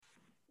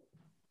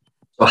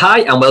So hi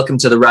and welcome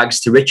to the Rags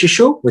to Riches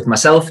show with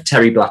myself,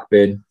 Terry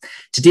Blackburn.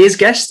 Today's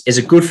guest is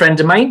a good friend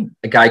of mine,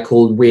 a guy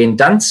called Wayne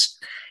Dance.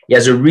 He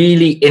has a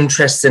really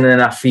interesting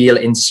and I feel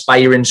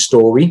inspiring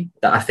story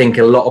that I think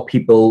a lot of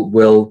people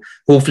will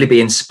hopefully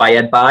be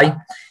inspired by.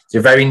 He's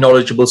a very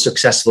knowledgeable,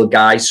 successful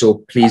guy,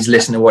 so please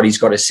listen to what he's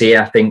got to say.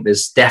 I think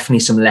there's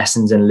definitely some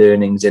lessons and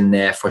learnings in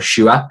there for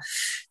sure.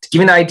 To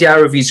give you an idea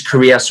of his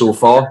career so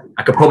far,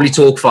 I could probably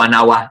talk for an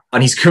hour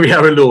on his career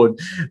alone,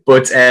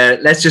 but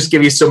let's just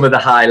give you some of the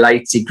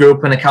highlights. He grew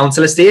up in a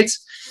council estate.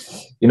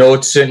 You know,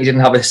 it certainly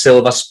didn't have a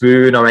silver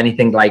spoon or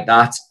anything like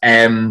that.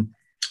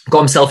 Got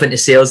himself into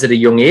sales at a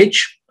young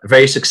age,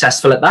 very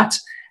successful at that,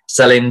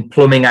 selling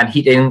plumbing and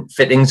heating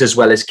fittings as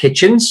well as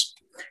kitchens,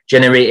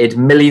 generated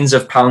millions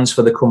of pounds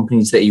for the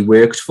companies that he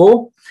worked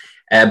for,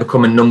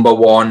 becoming number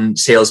one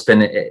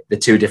salesman at the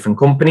two different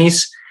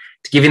companies.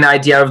 To give you an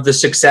idea of the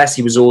success,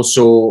 he was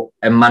also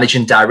a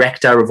managing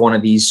director of one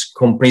of these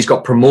companies,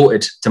 got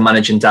promoted to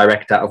managing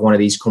director of one of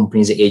these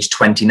companies at age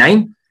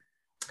 29.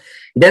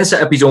 He then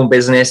set up his own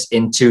business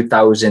in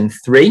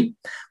 2003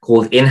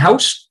 called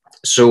Inhouse.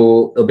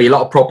 So there'll be a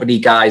lot of property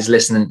guys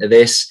listening to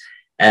this.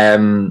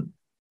 Have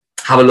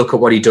a look at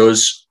what he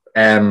does.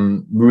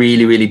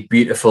 Really, really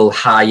beautiful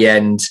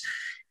high-end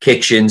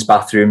kitchens,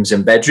 bathrooms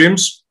and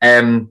bedrooms.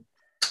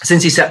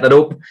 Since he set that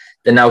up,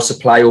 they now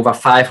supply over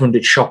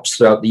 500 shops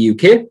throughout the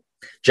UK,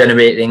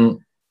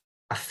 generating,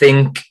 I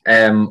think,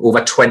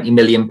 over 20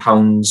 million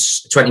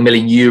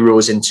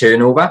euros in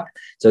turnover.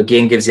 So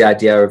again, gives the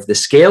idea of the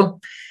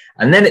scale.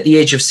 And then at the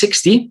age of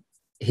 60,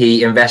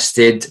 he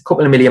invested a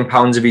couple of £1 million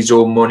of his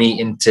own money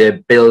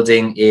into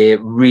building a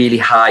really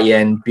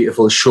high-end,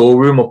 beautiful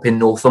showroom up in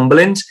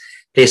Northumberland, a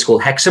place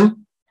called Hexham.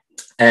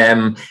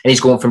 And he's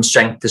going from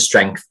strength to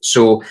strength.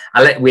 So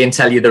I'll let Wayne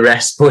tell you the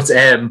rest, but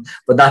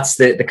that's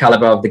the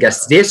caliber of the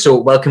guest today.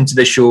 So welcome to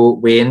the show,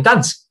 Wayne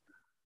Dance.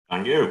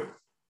 Thank you.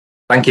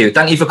 Thank you.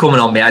 Thank you for coming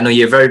on, mate. I know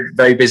you're a very,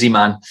 very busy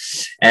man.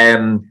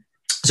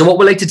 So what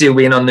we like to do,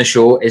 Wayne, on the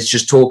show is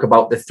just talk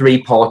about the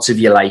three parts of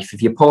your life.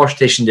 If you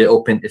partitioned it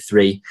up into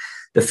three,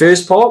 the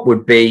first part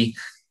would be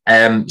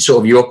sort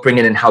of your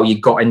upbringing and how you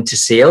got into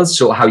sales,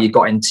 sort of how you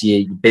got into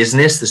your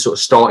business, the sort of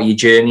start of your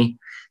journey.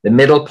 The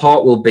middle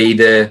part will be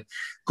the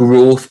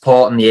growth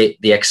part and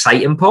the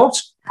exciting part.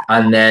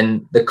 And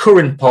then the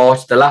current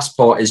part, the last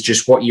part, is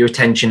just what your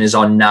attention is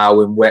on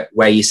now and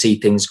where you see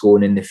things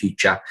going in the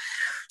future.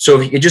 So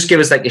if you could just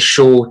give us like a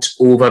short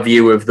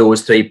overview of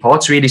those three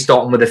parts, really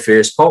starting with the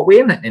first part,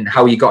 Wayne, and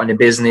how you got into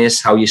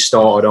business, how you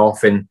started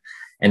off, and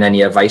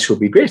any advice would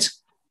be great.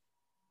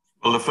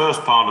 Well, the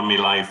first part of my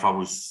life, I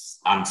was,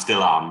 and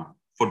still am,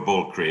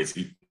 football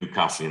crazy,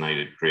 Newcastle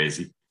United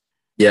crazy.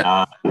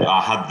 Yeah.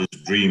 I had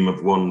this dream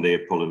of one day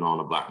pulling on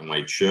a black and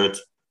white shirt.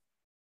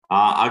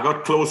 I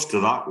got close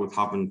to that with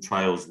having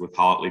trials with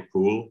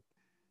Hartlepool.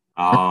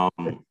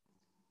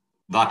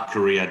 That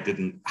career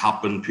didn't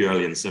happen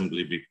purely and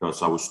simply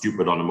because I was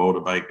stupid on a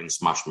motorbike and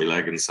smashed my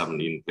leg in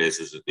 17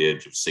 places at the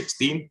age of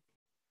 16.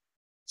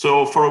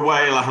 So for a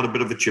while, I had a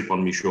bit of a chip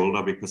on my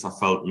shoulder because I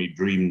felt my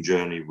dream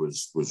journey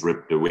was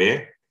ripped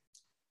away.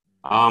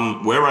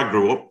 Where I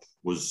grew up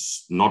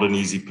was not an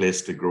easy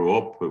place to grow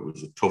up. It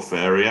was a tough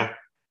area.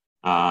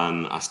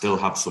 And I still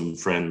have some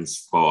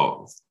friends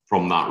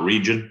from that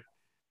region.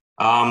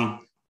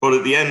 But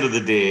at the end of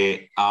the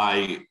day,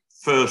 I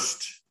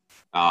first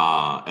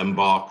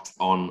embarked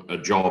on a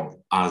job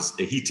as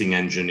a heating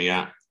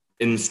engineer,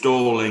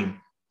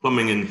 installing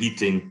plumbing and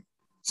heating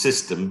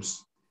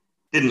systems.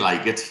 Didn't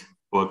like it,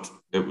 but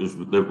it was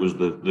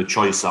the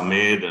choice I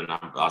made, and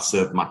I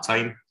served my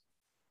time.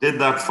 Did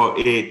that for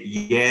 8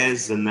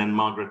 years, and then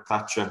Margaret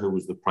Thatcher, who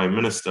was the Prime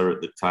Minister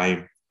at the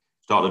time,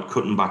 started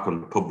cutting back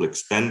on public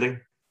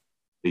spending.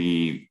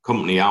 The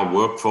company I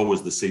worked for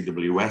was the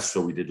CWS,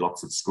 so we did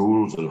lots of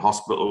schools and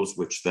hospitals,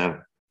 which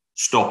then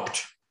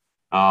stopped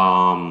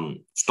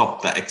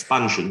their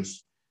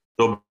expansions.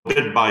 So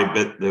bit by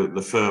bit,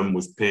 the firm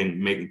was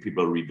making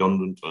people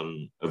redundant,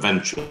 and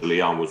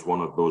eventually I was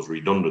one of those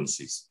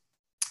redundancies.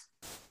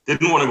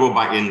 Didn't want to go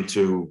back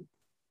into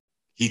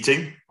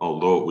heating,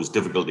 although it was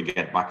difficult to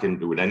get back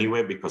into it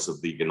anyway because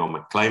of the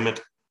economic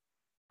climate.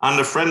 And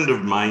a friend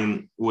of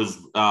mine was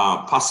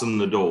passing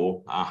the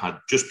door. I had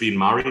just been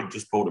married,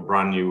 just bought a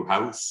brand new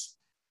house,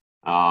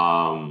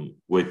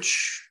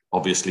 which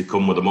obviously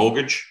come with a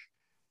mortgage.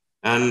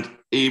 And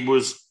he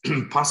was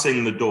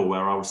passing the door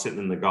where I was sitting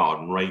in the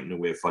garden writing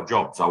away for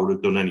jobs. I would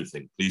have done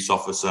anything, police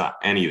officer,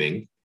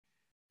 anything.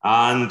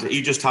 And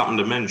he just happened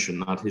to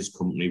mention that his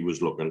company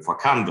was looking for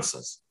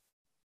canvassers.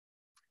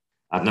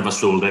 I'd never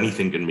sold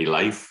anything in my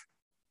life.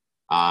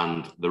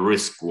 And the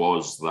risk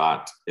was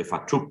that if I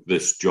took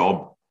this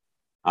job,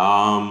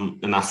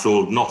 and I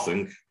sold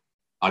nothing,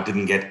 I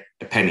didn't get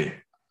a penny.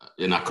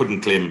 And I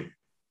couldn't claim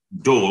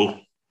dole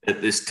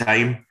at this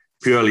time,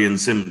 purely and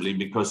simply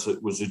because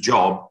it was a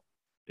job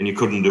and you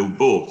couldn't do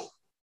both.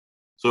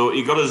 So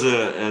he got us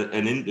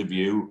an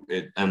interview,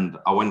 and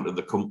I went to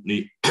the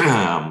company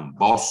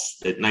boss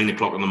at 9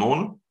 o'clock in the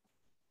morning.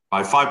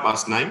 By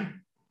 9:05,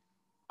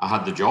 I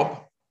had the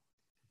job.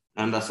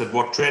 And I said,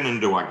 what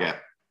training do I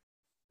get?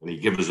 And he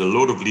gave us a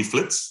load of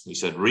leaflets. He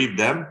said, read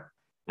them.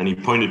 And he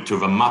pointed to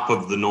the map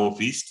of the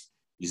Northeast.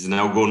 He said,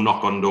 now go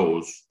knock on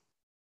doors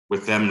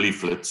with them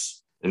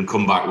leaflets and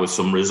come back with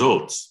some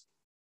results.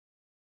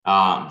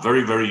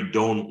 Very, very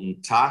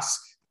daunting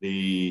task.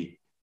 The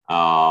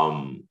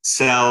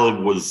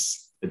sell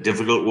was a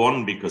difficult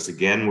one because,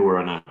 again, we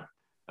were in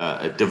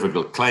a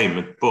difficult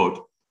climate,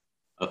 but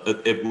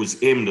it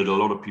was aimed at a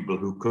lot of people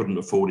who couldn't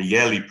afford a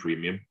yearly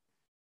premium.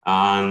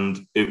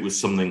 And it was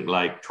something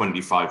like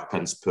 25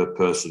 pence per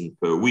person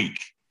per week,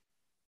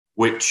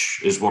 which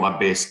is what I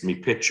based my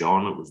pitch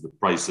on. It was the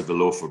price of a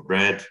loaf of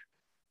bread.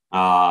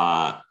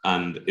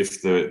 And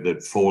if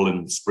they'd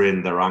fallen,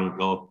 sprained their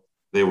ankle,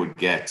 they would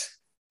get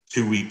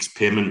 2 weeks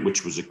payment,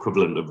 which was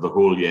equivalent of the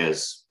whole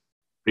year's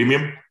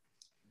premium.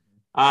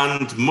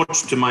 And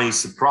much to my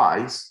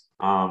surprise,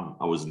 I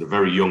was at a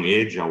very young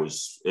age. I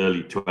was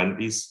early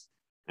 20s.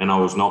 And I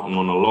was knocking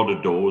on a lot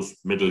of doors,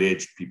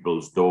 middle-aged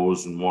people's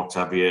doors and what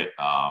have you,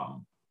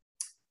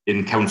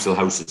 in council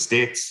house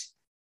estates,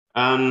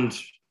 and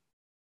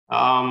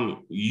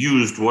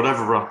used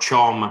whatever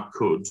charm I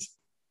could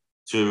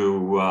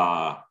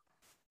to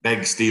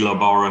beg, steal, or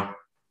borrow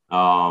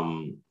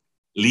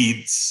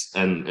leads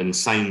and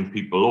sign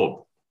people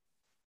up.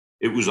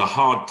 It was a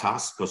hard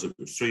task because it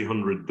was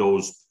 300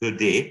 doors per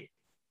day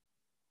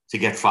to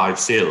get 5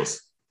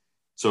 sales.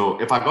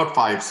 So if I got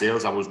 5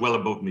 sales, I was well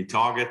above my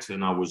target,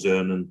 and I was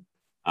earning,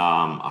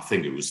 I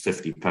think it was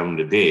 £50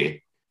 a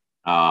day,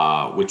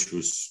 which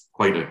was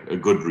quite a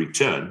good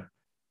return,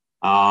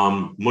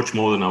 much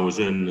more than I was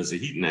earning as a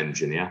heating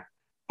engineer.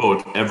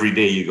 But every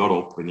day you got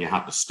up and you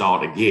had to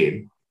start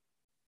again,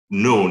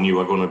 knowing you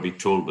were going to be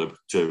told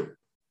to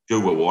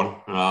do a one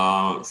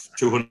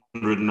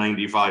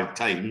 295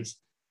 times.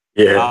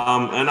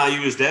 Yeah. And I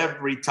used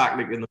every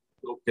tactic in the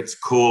book. It's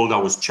cold. I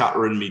was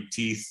chattering my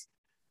teeth.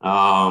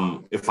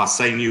 If I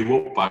sign you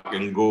up, I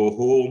can go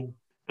home.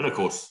 And of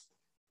course,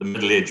 the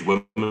middle-aged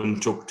women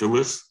took to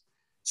us.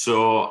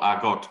 So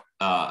I got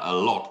a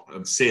lot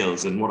of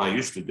sales. And what I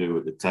used to do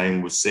at the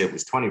time was say it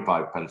was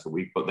 25 pence a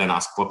week, but then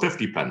ask for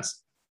 50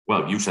 pence.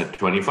 Well, you said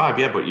 25,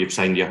 yeah, but you've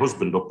signed your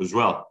husband up as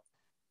well.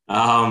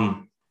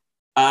 And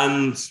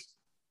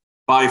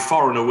by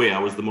far and away, I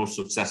was the most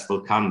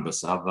successful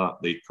canvasser that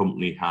the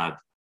company had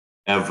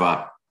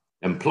ever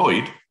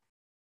employed.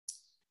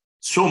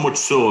 So much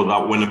so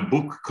that when a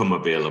book come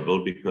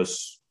available,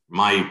 because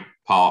my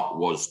part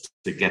was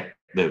to get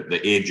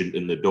the agent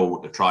in the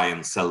door to try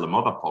and sell them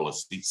other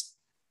policies,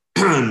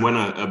 and when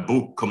a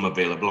book come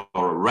available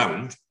or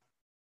around,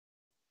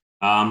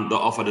 they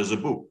offered us a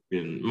book.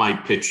 And my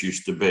pitch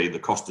used to be the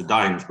cost of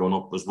dying's gone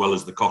up as well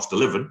as the cost of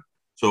living.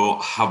 So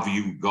have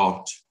you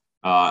got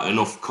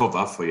enough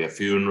cover for your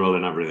funeral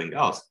and everything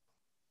else?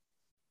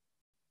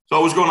 So I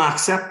was going to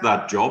accept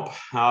that job,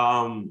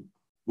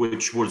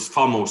 which was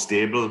far more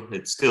stable.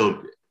 It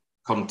still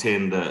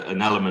contained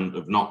an element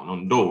of knocking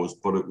on doors,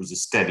 but it was a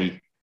steady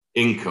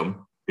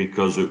income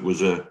because it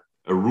was a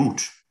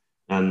route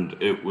and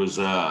it was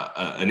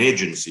an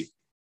agency.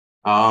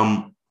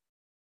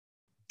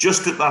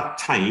 Just at that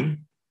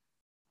time,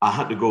 I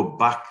had to go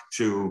back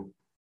to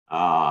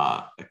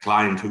a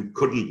client who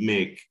couldn't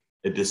make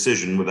a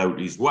decision without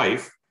his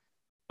wife.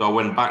 So I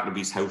went back to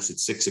his house at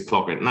 6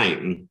 o'clock at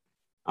night, and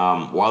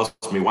whilst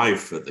my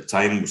wife at the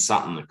time was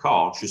sat in the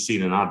car, she'd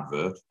seen an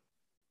advert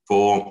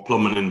for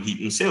plumbing and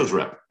heating sales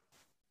rep.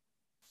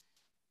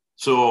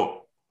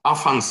 So I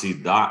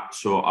fancied that.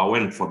 So I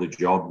went for the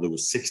job. There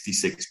was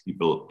 66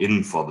 people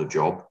in for the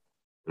job,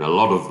 and a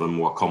lot of them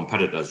were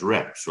competitors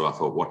reps. So I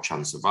thought, what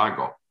chance have I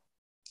got?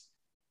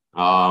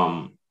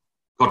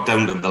 Got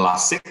down to the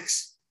last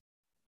 6,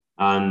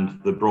 and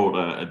they brought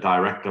a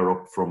director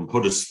up from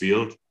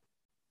Huddersfield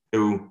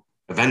who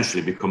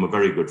eventually became a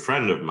very good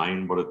friend of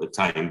mine, but at the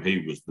time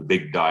he was the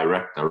big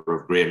director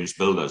of Graham's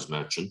Builders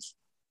Merchants.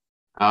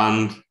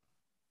 And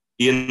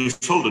he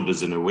insulted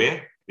us in a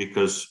way,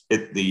 because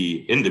at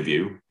the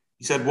interview,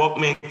 he said, what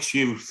makes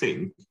you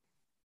think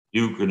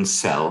you can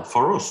sell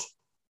for us?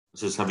 I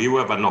says, have you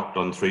ever knocked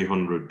on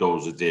 300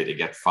 doors a day to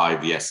get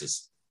 5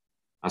 yeses?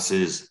 I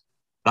says,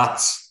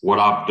 that's what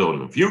I've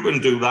done. If you can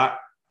do that,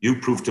 you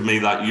prove to me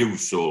that you've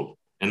sold.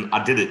 And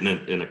I did it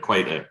in a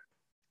quite a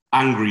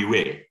angry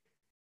way.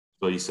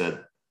 So he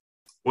said,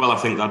 well, I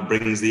think that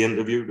brings the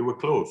interview to a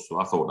close. So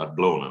I thought I'd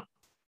blown it.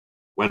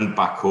 Went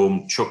back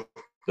home, chucked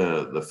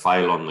the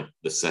file on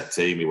the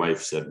settee. My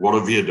wife said, what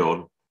have you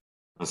done?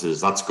 I says,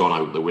 that's gone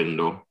out the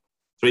window.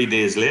 3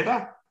 days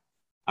later,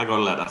 I got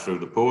a letter through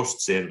the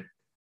post saying,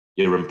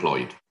 you're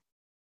employed.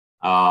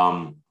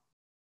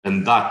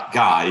 And that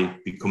guy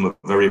became a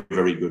very,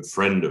 very good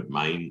friend of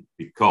mine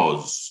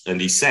because,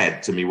 and he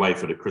said to my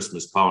wife at a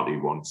Christmas party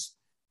once,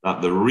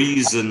 that the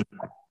reason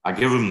I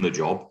gave him the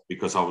job,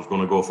 because I was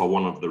going to go for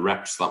one of the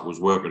reps that was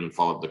working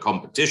for the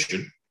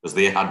competition, because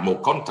they had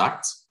more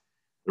contacts.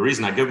 The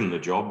reason I gave him the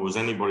job was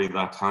anybody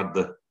that had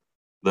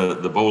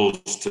the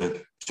balls to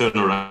turn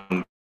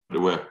around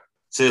to a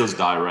sales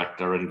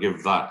director and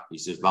give that, he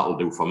says, that'll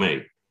do for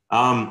me.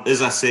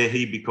 As I say,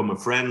 he became a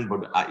friend,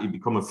 but he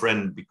became a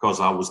friend because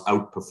I was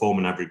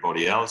outperforming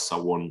everybody else. I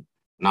won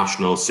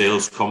national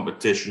sales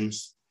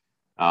competitions.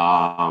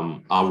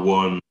 I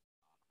won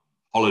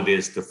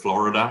holidays to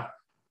Florida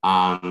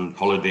and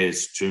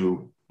holidays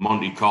to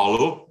Monte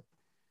Carlo,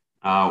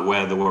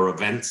 where there were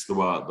events. There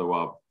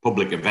were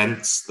public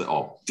events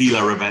or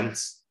dealer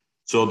events.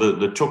 So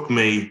they took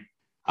me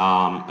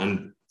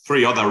and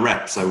 3 other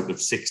reps out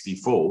of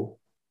 64.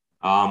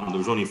 There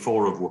was only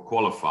 4 of were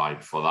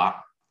qualified for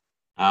that.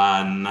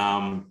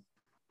 And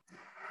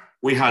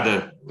we had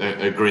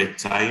a great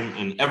time.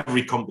 And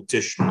every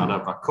competition that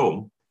ever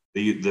come,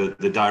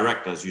 the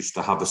directors used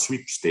to have a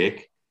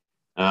sweepstake,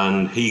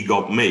 and he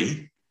got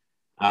me.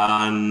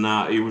 And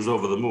he was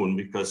over the moon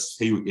because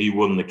he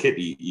won the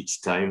kitty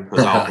each time.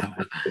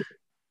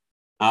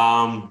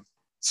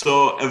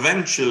 So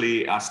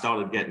eventually I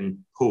started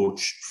getting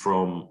poached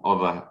from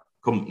other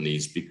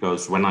companies,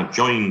 because when I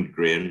joined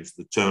Graham's,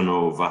 the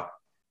turnover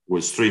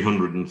was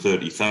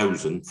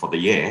 330,000 for the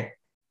year.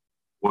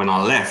 When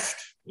I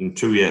left in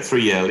 3 years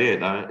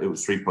later, it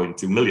was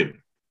 3.2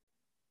 million.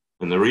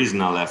 And the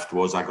reason I left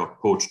was I got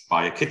poached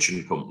by a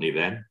kitchen company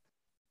then,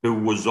 who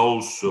was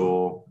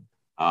also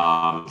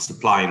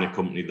supplying a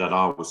company that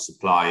I was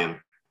supplying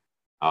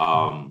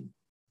plumbing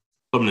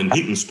and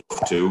heating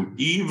stuff to,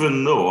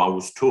 even though I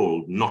was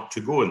told not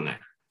to go in there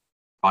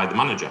by the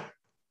manager.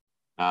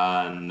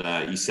 And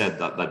he said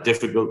that they're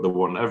difficult, they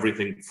want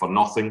everything for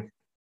nothing.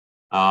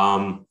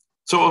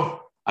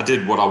 So I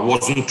did what I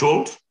wasn't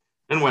told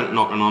and went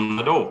knocking on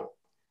the door.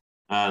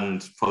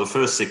 And for the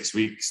first 6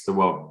 weeks, they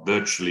were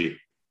virtually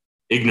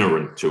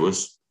ignorant to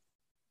us.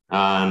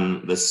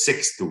 And the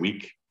 6th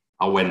week,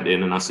 I went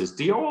in and I said,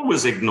 do you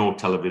always ignore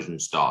television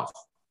stars?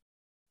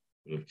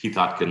 And Keith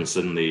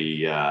Atkinson,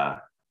 the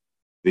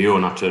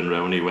owner, turned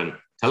around and he went,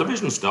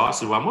 television stars? I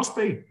said, well, I must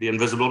be the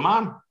Invisible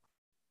Man.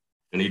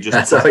 And he just...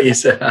 That's how you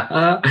say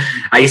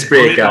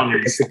icebreaker.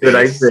 It's a good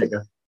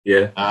icebreaker.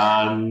 Yeah.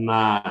 And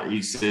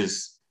he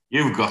says,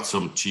 you've got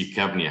some cheek,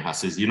 haven't you? I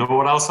says, you know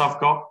what else I've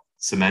got?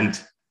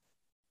 Cement.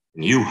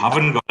 And you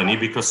haven't got any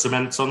because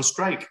cement's on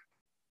strike.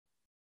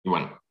 He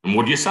went, and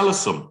would you sell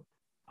us some?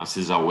 I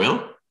says, I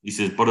will. He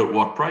says, but at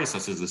what price? I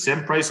says, the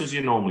same price as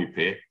you normally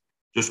pay.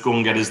 Just go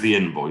and get us the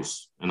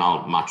invoice and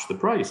I'll match the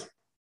price.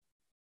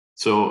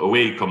 So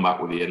away he come back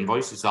with the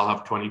invoice. He says, I'll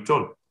have 20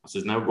 ton. I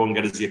says, now go and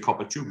get us your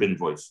copper tube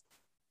invoice.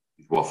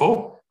 He says, what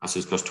for? I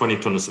says, because 20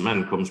 ton of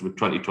cement comes with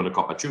 20 ton of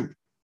copper tube.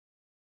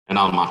 And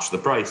I'll match the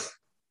price.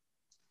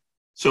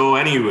 So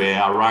anyway,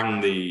 I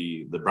rang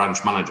the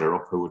branch manager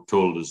up who had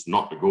told us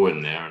not to go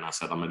in there. And I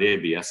said, I'm at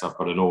ABS, I've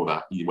got an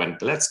order. He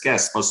went, let's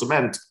guess, for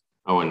cement.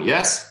 I went,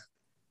 yes.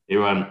 He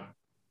went,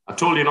 I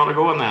told you not to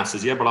go in there. I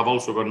says, yeah, but I've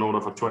also got an order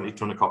for 20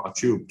 ton of copper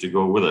tube to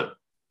go with it.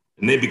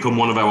 And they become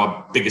one of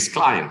our biggest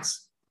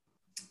clients.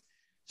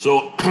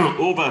 So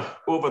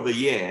over the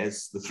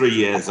years, the 3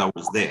 years I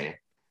was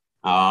there,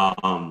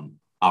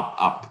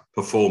 I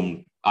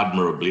performed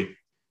admirably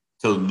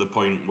till the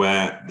point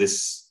where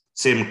this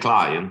same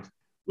client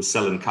was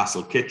selling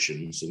Castle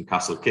Kitchens, and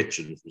Castle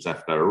Kitchens was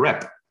after a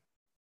rep.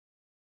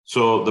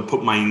 So they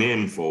put my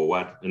name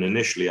forward, and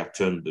initially I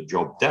turned the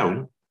job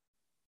down.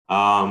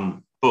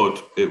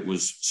 But it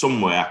was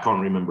somewhere, I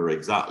can't remember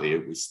exactly,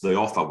 the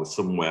offer was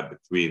somewhere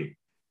between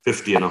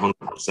 50 and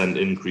 100%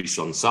 increase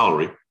on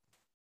salary.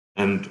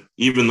 And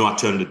even though I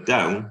turned it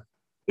down,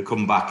 they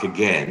come back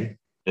again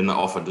and they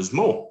offered us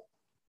more.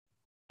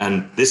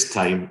 And this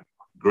time,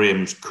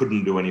 Graham's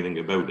couldn't do anything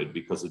about it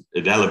because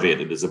it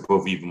elevated us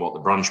above even what the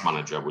branch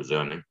manager was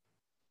earning.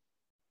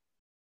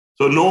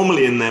 So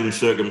normally in them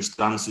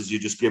circumstances, you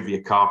just give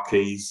your car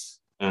keys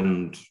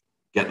and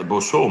get the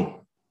bus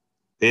home.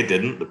 They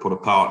didn't. They put a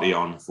party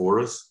on for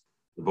us.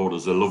 They bought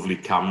us a lovely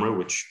camera,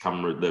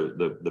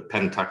 the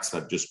Pentax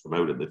had just come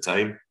out at the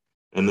time.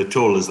 And they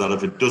told us that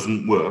if it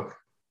doesn't work,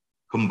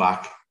 come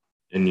back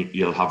and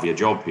you'll have your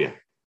job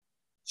here.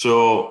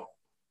 So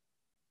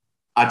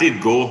I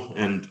did go,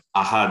 and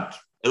I had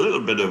a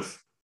little bit of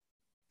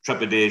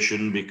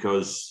trepidation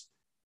because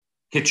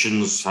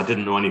kitchens, I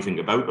didn't know anything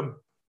about them.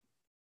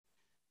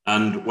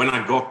 And when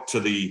I got to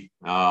the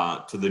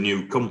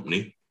new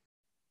company,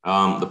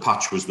 the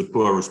patch was the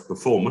poorest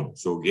performing.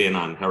 So again,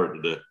 I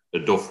inherited a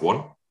duff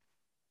one.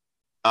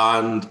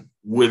 And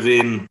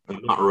within a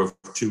matter of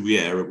 2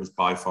 years, it was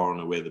by far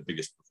and away the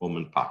biggest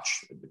performing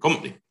patch of the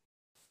company.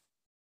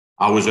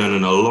 I was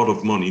earning a lot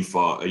of money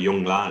for a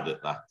young lad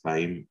at that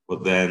time,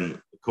 but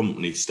then the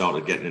company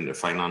started getting into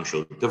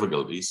financial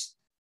difficulties.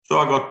 So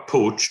I got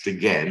poached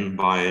again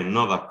by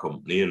another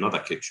company, another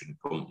kitchen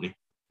company.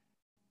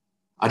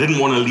 I didn't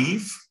want to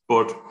leave,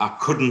 but I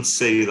couldn't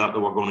say that they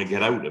were going to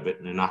get out of it.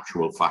 And in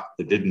actual fact,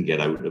 they didn't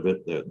get out of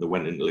it. They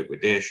went into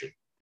liquidation.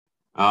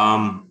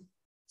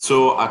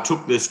 So I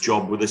took this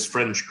job with this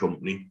French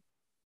company.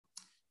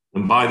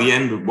 And by the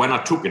end, when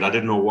I took it, I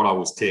didn't know what I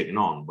was taking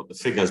on, but the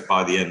figures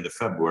by the end of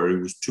February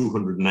was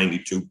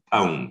 £292,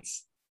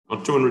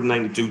 not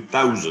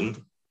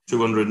 292,000,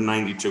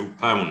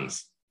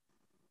 £292.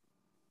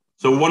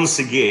 So once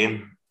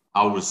again,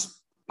 I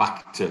was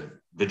back to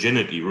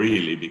virginity,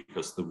 really,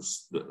 because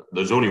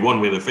there's only one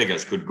way the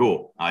figures could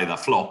go. I either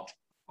flopped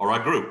or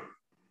I grew.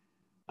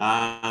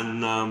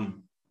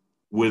 And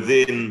at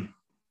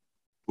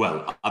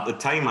the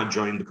time I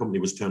joined, the company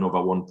was turnover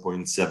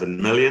 1.7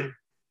 million.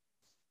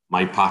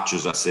 My patch,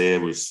 as I say,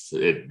 was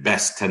at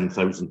best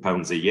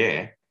 £10,000 a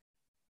year.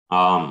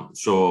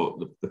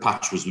 So the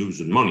patch was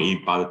losing money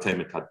by the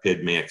time it had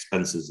paid me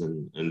expenses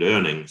and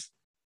earnings.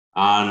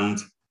 And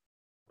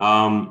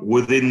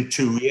within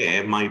 2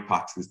 years, my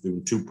patch was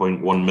doing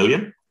 2.1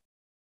 million.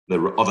 The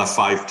other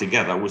 5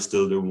 together was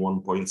still doing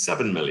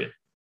 1.7 million.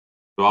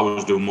 So I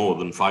was doing more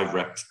than 5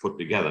 reps put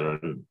together.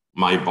 And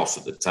my boss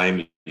at the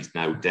time, he's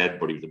now dead,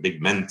 but he was a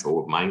big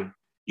mentor of mine.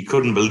 He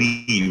couldn't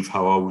believe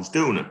how I was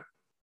doing it.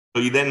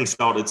 So he then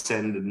started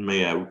sending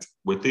me out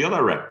with the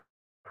other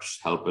reps,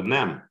 helping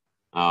them.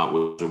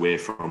 Was away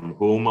from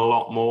home a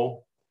lot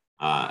more,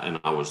 and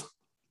I was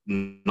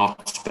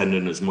not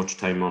spending as much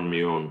time on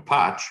my own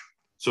patch.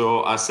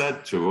 So I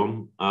said to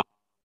him, I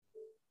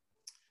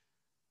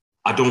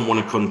don't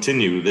want to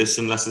continue this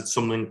unless it's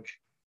something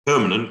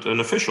permanent and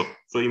official.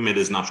 So he made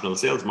his national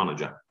sales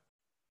manager.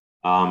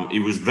 He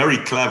was very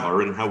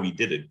clever in how he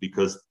did it,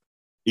 because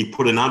he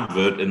put an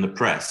advert in the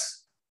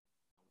press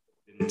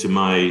into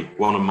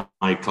one of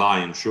my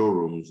client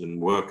showrooms and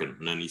working.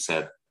 And then he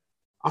said,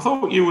 I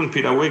thought you and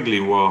Peter Wigley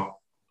were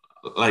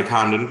like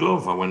hand in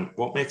glove. I went,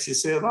 what makes you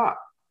say that?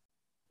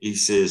 He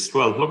says,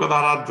 well, look at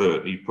that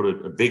advert. He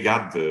put a big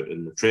advert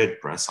in the trade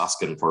press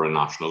asking for a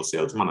national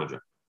sales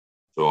manager.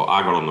 So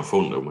I got on the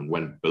phone to him and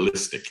went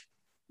ballistic.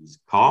 He says,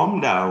 calm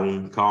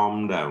down,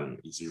 calm down.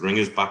 He says, ring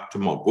us back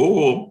tomorrow. Go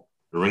home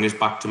and ring us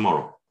back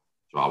tomorrow.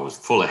 So I was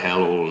full of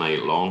hell all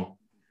night long.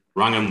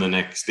 Rang him the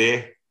next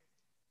day.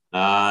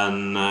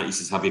 And he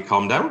says, have you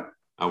calmed down?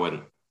 I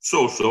went,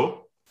 so.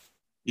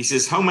 He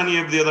says, how many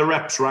of the other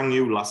reps rang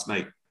you last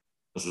night?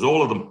 I says,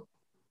 all of them.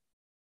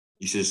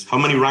 He says, how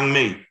many rang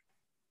me? I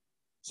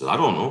said, I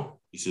don't know.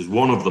 He says,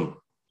 one of them,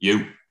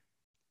 you.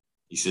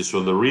 He says,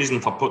 so the reason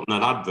for putting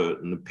that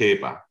advert in the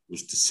paper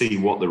was to see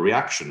what the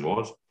reaction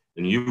was.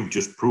 And you've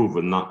just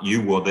proven that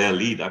you were their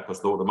leader,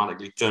 because they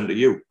automatically turned to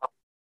you.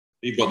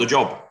 You've got the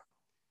job.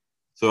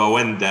 So I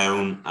went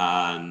down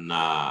and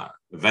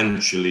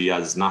eventually,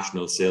 as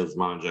national sales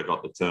manager,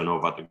 got the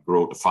turnover to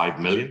grow to 5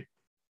 million.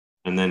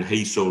 And then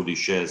he sold his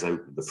shares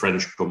out to the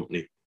French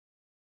company.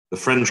 The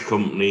French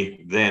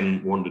company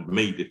then wanted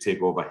me to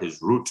take over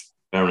his route.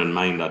 Bearing in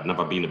mind, I'd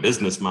never been a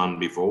businessman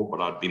before,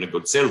 but I'd been a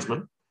good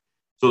salesman.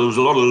 So there was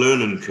a lot of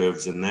learning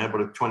curves in there.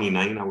 But at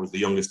 29, I was the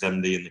youngest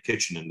MD in the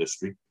kitchen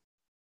industry,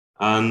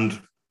 and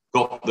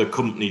got the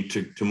company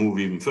to move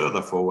even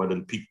further forward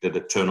and peaked at a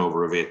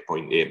turnover of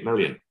 8.8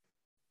 million. It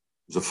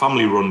was a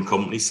family-run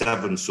company,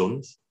 7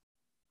 sons,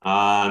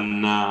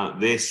 and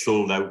they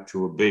sold out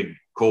to a big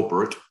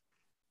corporate.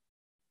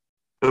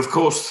 Of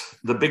course,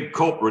 the big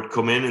corporate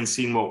come in and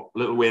seen what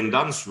little Wayne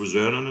Dance was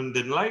earning and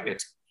didn't like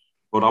it.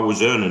 But I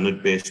was earning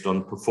it based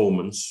on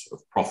performance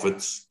of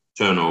profits,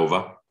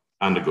 turnover,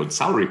 and a good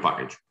salary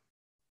package.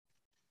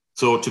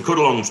 So to cut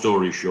a long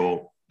story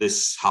short,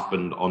 this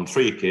happened on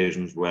 3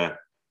 occasions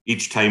where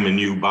each time a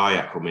new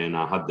buyer come in,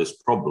 I had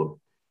this problem.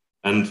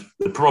 And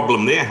the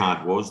problem they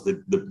had was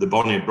that the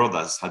Bonnet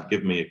brothers had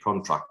given me a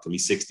contract to my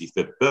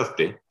 65th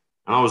birthday,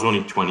 and I was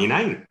only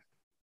 29.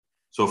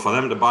 So for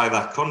them to buy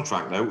that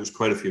contract out was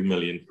quite a few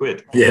million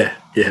quid. Yeah.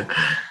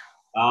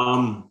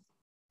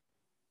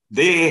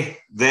 They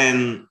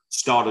then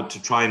started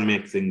to try and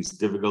make things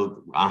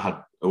difficult. I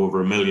had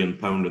over £1 million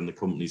in the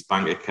company's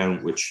bank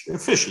account, which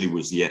officially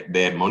was yet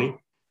their money.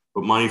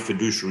 But my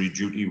fiduciary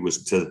duty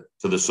was to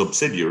the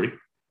subsidiary,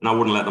 and I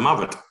wouldn't let them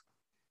have it.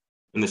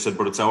 And they said,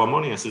 but it's our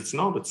money. I said, it's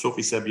not. It's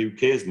Sophie Seb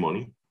UK's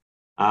money.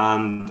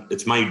 And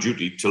it's my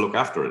duty to look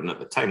after it. And at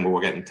the time, we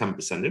were getting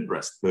 10%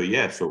 interest per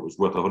year. So it was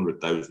worth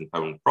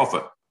 £100,000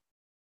 profit.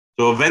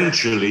 So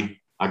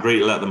eventually, I agreed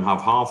to let them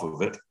have half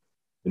of it.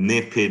 And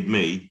they paid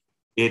me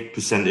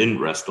 8%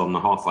 interest on the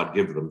half I'd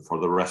give them for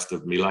the rest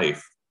of my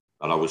life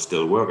that I was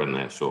still working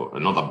there. So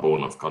another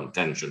bone of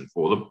contention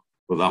for them.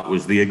 But that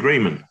was the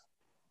agreement.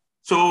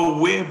 So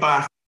way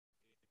back,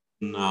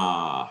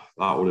 that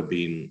would have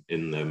been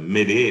in the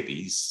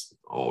mid-80s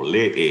or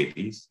late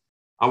 80s,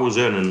 I was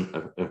earning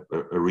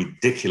a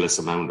ridiculous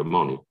amount of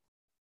money.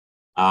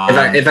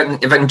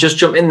 If I can just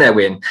jump in there,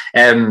 Wayne,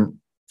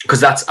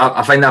 because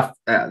I find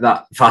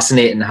that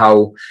fascinating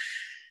how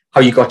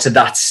you got to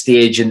that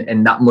stage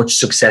and that much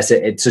success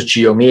at such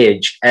a young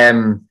age.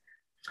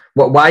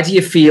 Why do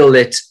you feel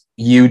that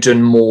you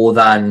done more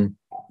than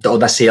the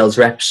other sales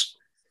reps?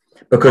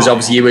 Because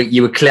obviously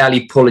you were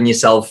clearly pulling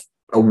yourself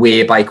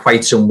away by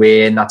quite some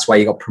way, and that's why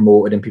you got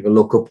promoted and people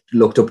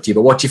looked up to you.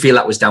 But what do you feel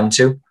that was down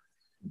to?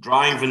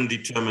 Drive and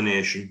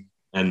determination,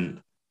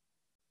 and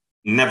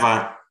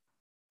never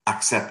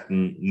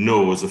accepting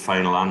no as a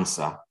final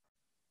answer.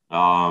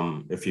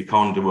 If you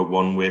can't do it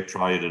one way,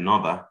 try it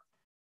another.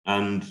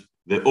 And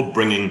the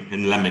upbringing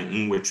in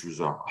Leamington, which was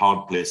a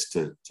hard place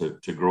to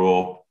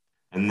grow up,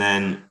 and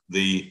then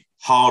the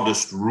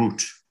hardest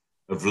route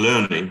of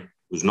learning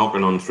was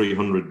knocking on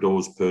 300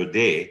 doors per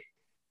day.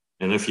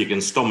 And if you can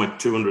stomach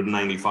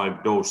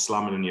 295 doors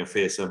slamming in your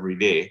face every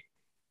day,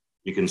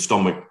 you can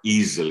stomach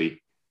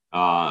easily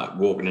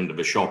walking into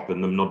the shop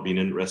and them not being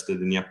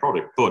interested in your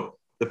product. But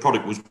the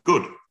product was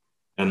good.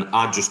 And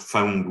I just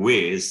found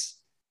ways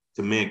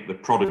to make the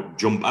product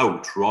jump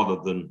out rather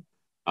than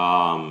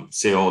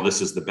say, oh,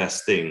 this is the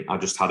best thing. I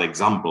just had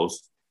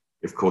examples.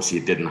 Of course, you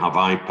didn't have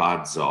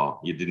iPads or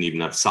you didn't even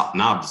have sat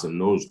navs in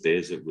those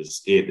days. It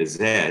was A to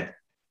Z.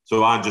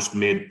 So I just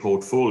made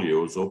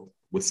portfolios up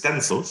with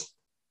stencils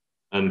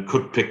and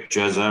cut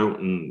pictures out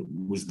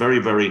and was very,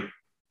 very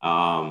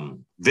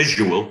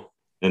visual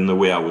in the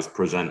way I was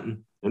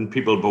presenting. And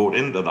people bought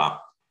into that.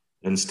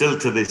 And still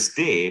to this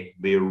day,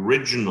 the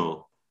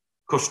original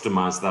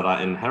customers that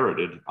I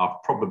inherited,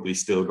 I've probably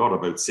still got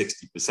about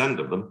 60%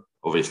 of them.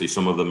 Obviously,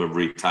 some of them have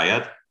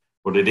retired,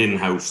 but at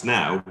in-house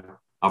now,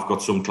 I've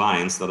got some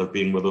clients that have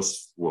been with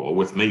us, well,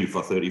 with me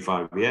for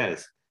 35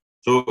 years.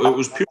 So it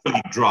was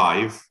purely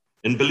drive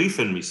and belief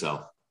in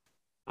myself.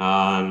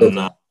 And,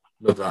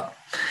 love that.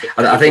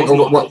 And I think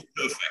what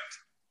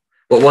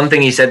one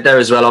thing you said there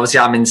as well, obviously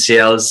I'm in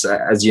sales,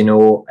 as you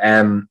know,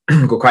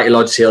 got quite a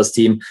large sales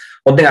team.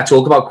 One thing I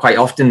talk about quite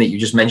often that you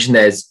just mentioned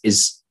there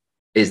is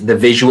the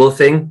visual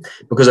thing,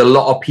 because a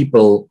lot of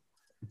people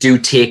do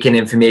take in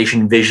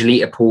information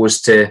visually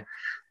opposed to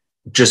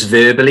just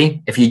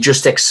verbally. If you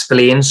just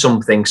explain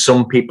something,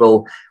 some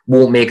people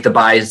won't make the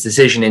buyer's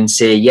decision and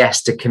say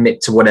yes to commit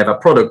to whatever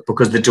product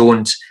because they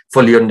don't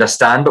fully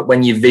understand. But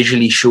when you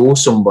visually show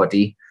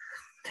somebody,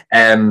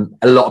 a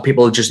lot of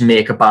people just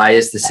make a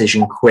buyer's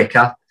decision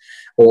quicker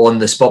or on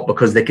the spot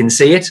because they can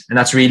see it. And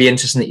that's really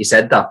interesting that you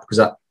said that,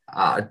 because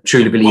I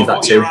truly believe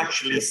that too. What you're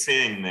actually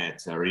saying there,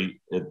 Terry,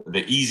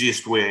 the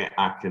easiest way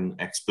I can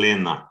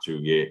explain that to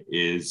you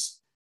is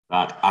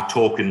that I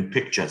talk in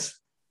pictures.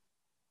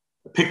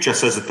 A picture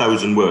says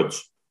 1,000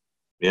 words,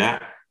 yeah?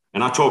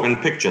 And I talk in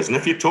pictures. And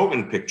if you talk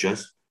in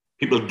pictures,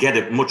 people get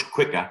it much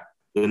quicker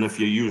than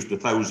if you used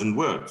 1,000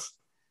 words.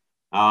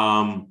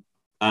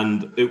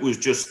 And it was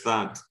just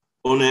that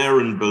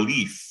unerring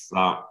belief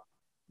that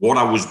what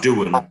I was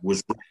doing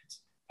was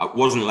right. It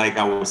wasn't like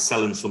I was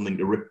selling something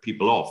to rip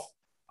people off.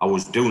 I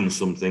was doing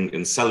something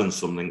and selling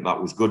something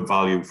that was good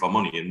value for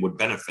money and would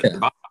benefit the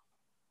buyer.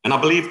 And I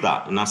believe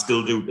that, and I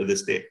still do to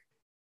this day.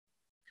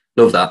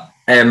 Love that.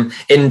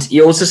 And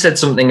you also said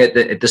something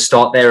at the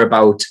start there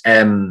about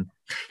you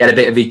had a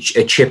bit of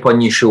a chip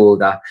on your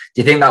shoulder.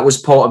 Do you think that was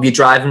part of your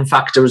driving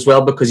factor as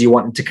well, because you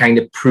wanted to kind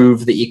of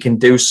prove that you can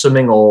do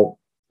something, or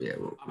do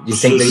you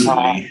think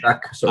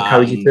that sort of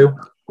carried you through?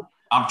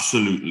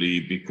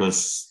 Absolutely,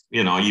 because,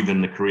 you know,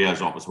 even the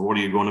careers officer, what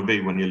are you going to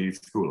be when you leave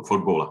school? A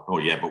footballer. Oh,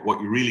 yeah, but what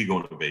are you really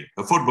going to be?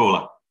 A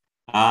footballer.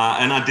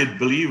 And I did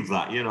believe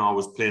that, you know, I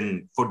was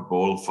playing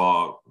football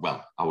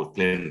I was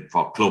playing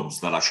for clubs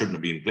that I shouldn't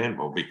have been playing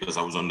for because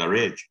I was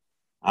underage.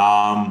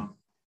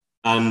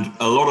 And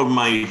a lot of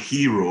my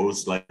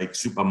heroes like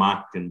Super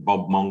Mac and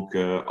Bob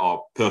Monker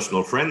are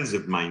personal friends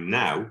of mine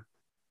now.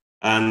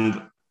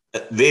 And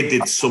they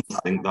did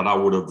something that I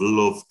would have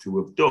loved to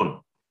have done.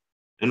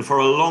 And for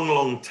a long,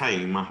 long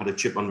time, I had a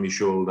chip on my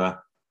shoulder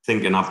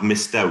thinking I've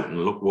missed out,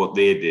 and look what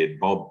they did.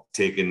 Bob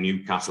taking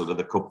Newcastle to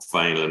the cup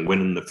final and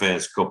winning the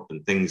Fairs Cup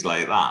and things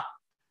like that.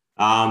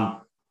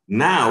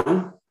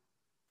 Now,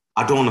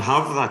 I don't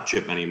have that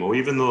chip anymore,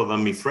 even though they're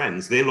my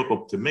friends. They look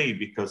up to me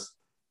because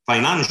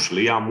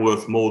financially I'm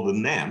worth more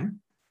than them,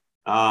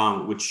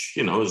 which,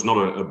 you know, is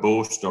not a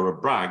boast or a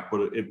brag,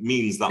 but it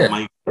means that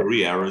my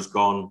career has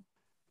gone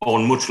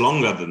on much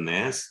longer than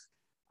theirs.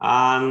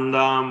 And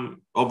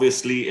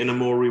obviously in a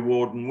more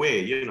rewarding way.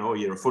 You know,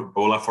 you're a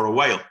footballer for a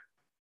while,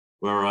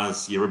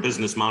 whereas you're a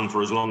businessman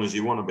for as long as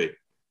you want to be.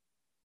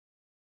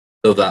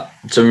 Love that.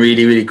 Some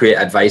really, really great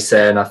advice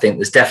there. And I think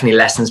there's definitely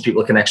lessons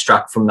people can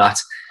extract from that,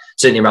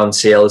 certainly around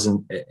sales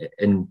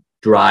and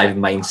drive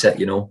mindset,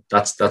 you know.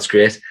 That's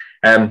great.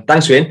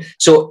 Thanks, Wayne.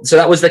 So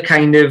that was the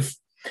kind of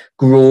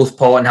growth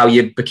part and how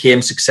you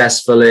became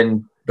successful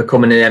in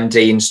becoming an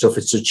MD and stuff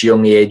at such a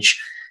young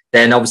age.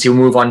 Then obviously we'll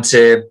move on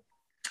to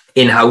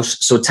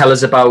in-house. So tell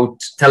us a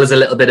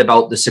little bit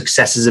about the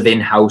successes of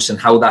in-house and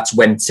how that's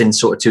went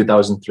since sort of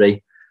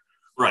 2003.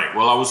 Right.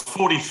 Well, I was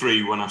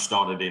 43 when I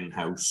started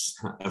in-house.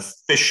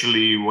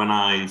 Officially, when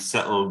I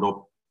settled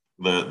up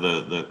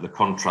the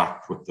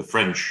contract with the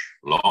French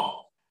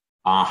lot,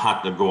 I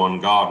had to go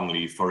on garden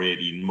leave for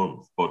 18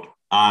 months, but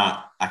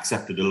I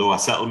accepted a lower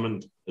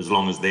settlement as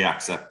long as they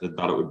accepted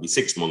that it would be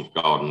 6-month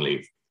garden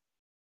leave.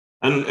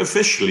 And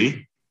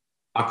officially,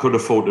 I could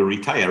afford to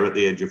retire at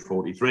the age of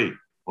 43.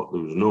 But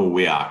there was no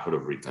way I could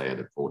have retired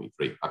at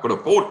 43. I could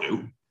afford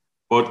to,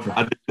 but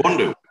I didn't want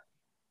to.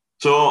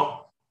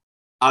 So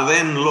I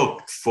then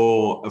looked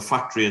for a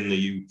factory in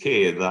the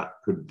UK that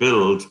could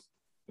build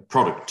a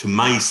product to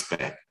my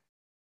spec,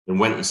 and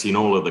went and seen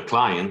all of the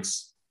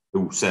clients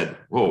who said,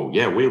 oh,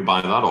 yeah, we'll buy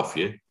that off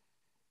you.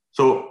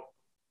 So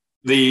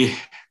the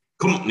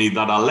company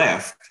that I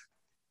left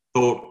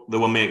thought they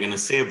were making a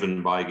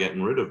saving by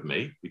getting rid of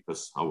me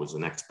because I was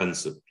an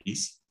expensive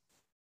piece.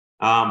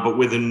 But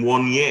within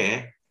 1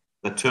 year,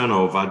 the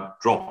turnover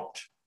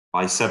dropped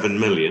by 7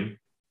 million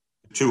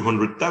to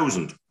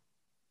 200,000.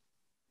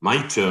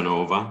 My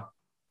turnover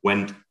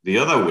went the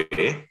other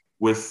way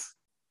with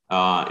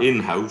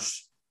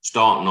in-house,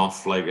 starting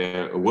off like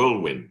a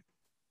whirlwind.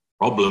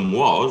 Problem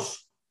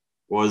was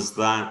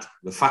that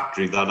the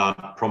factory that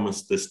I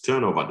promised this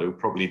turnover to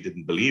probably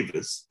didn't believe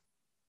us.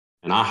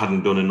 And I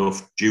hadn't done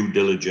enough due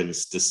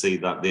diligence to see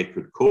that they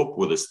could cope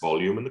with this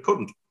volume, and they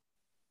couldn't.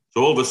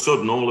 So all of a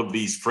sudden, all of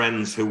these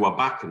friends who were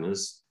backing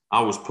us,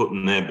 I was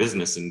putting their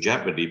business in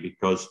jeopardy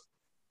because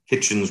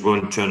kitchens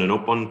weren't turning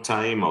up on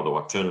time, or they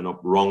were turning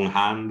up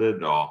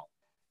wrong-handed,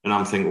 and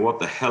I'm thinking, what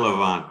the hell have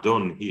I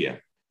done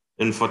here?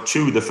 And for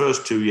the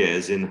first 2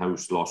 years,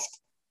 in-house lost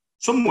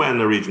somewhere in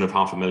the region of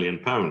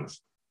 £500,000.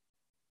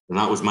 And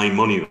that was my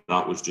money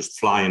that was just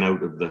flying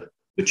out of the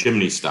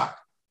chimney stack.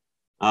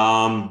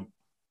 I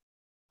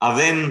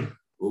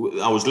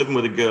was living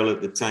with a girl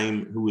at the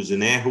time who was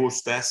an air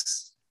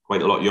hostess,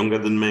 quite a lot younger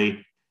than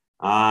me.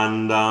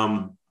 And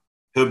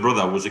her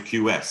brother was a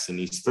QS, and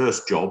his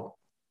first job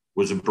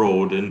was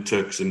abroad in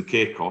Turks and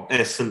Caicos,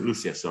 St.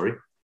 Lucia, sorry.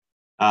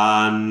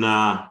 And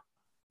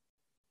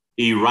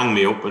he rang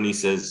me up and he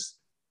says,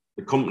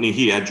 the company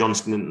here,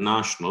 Johnston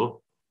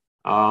International,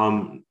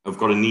 I've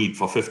got a need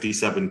for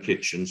 57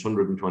 kitchens,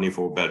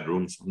 124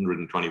 bedrooms,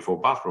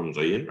 124 bathrooms.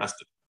 Are you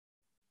interested?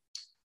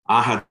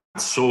 I had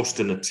sourced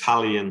an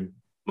Italian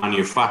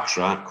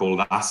manufacturer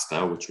called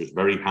Asta, which was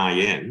very high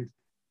end,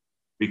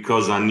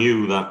 because I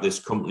knew that this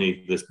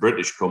company, this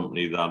British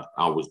company that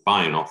I was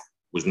buying off,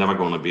 was never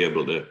going to be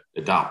able to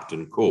adapt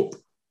and cope.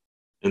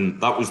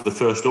 And that was the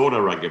first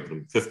order I gave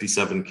them,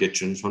 57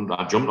 kitchens.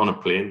 I jumped on a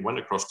plane, went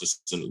across to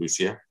St.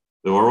 Lucia.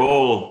 They were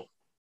all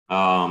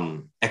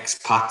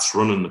expats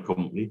running the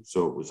company.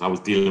 So I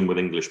was dealing with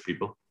English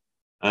people,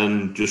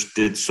 and just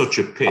did such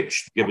a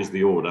pitch to give us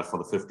the order for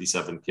the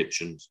 57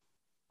 kitchens,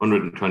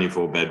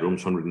 124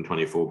 bedrooms,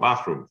 124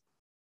 bathrooms.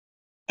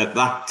 At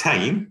that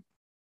time,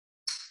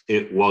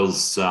 it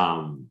was,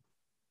 I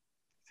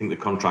think the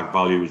contract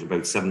value was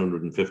about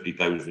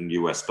 750,000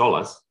 US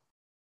dollars.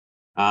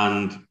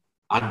 And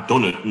I'd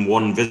done it in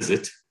one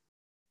visit.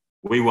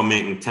 We were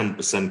making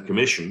 10%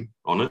 commission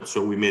on it,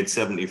 so we made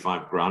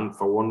 75 grand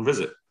for one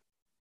visit.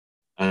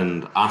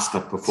 And Asta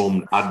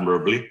performed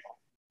admirably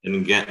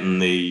in getting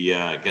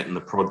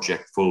the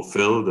project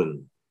fulfilled,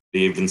 and they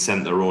even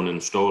sent their own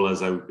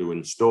installers out to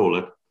install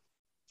it.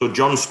 So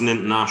Johnston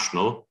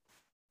International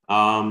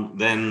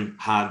then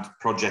had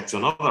projects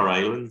on other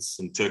islands,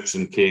 in Turks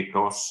and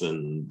Caicos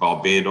and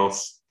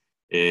Barbados,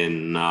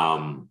 in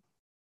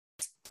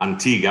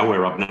Antigua,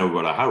 where I've now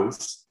got a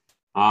house.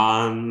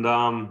 And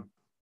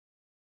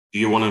do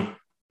you want to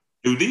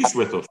do these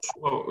with us?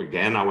 Well,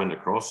 again, I went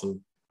across, and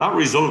that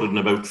resulted in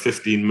about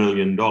 $15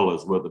 million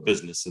worth of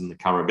business in the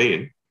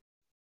Caribbean.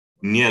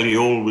 Nearly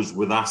always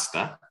with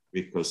Asta,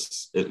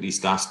 because at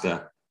least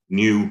Asta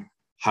knew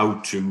how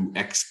to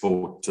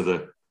export to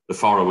the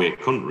faraway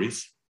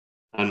countries.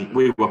 And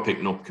we were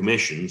picking up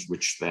commissions,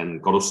 which then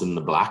got us in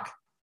the black.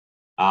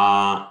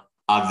 I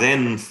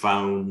then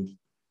found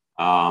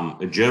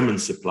a German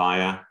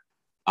supplier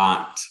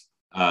at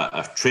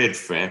a trade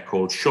fair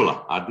called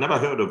Schuller. I'd never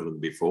heard of them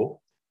before,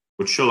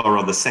 but Schuller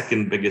are the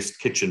second biggest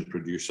kitchen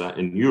producer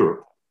in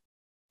Europe.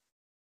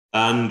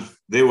 And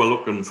they were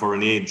looking for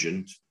an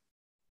agent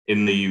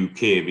in the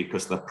UK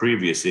because the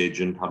previous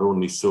agent had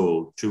only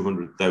sold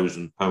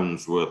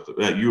 €200,000 worth of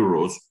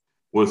euros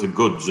worth of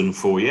goods in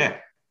 4 years.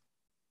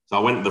 So I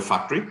went to the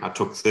factory. I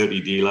took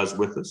 30 dealers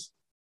with us,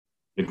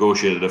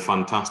 negotiated a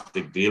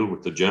fantastic deal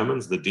with the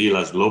Germans. The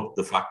dealers loved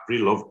the factory,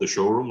 loved the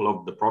showroom,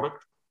 loved the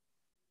product.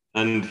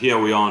 And here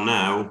we are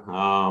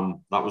now.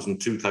 That was in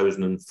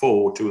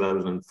 2004,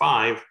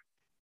 2005.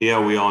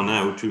 Here we are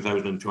now,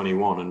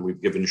 2021, and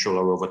we've given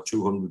Schuller over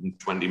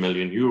 220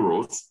 million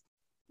euros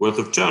worth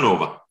of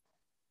turnover.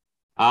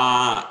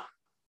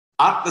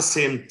 At the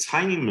same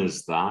time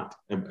as that,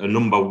 a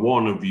number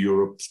one of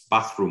Europe's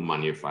bathroom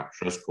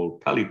manufacturers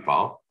called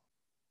Pelipal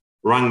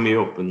rang me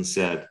up and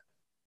said,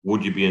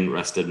 would you be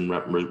interested in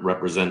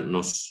representing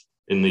us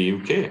in the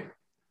UK?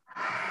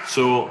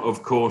 So,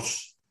 of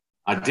course,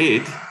 I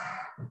did.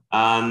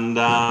 And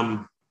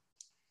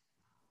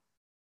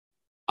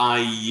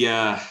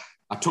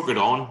I took it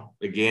on.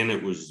 Again,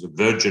 it was a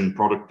virgin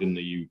product in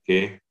the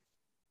UK.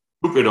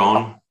 Took it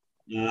on.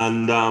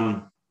 And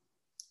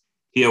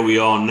here we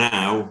are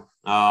now,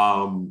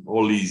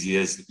 all these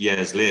years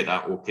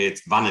later. Okay,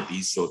 it's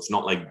vanities, so it's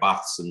not like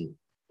baths and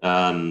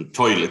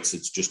toilets.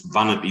 It's just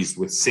vanities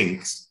with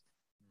sinks.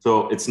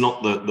 So it's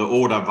not the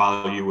order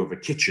value of a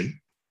kitchen.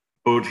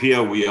 But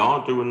here we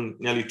are doing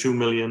nearly 2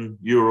 million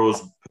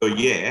euros per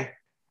year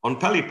on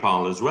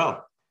Pelipal as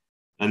well.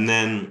 And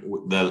then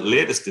the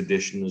latest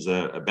addition is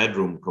a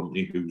bedroom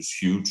company who's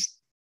huge,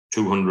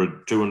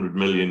 200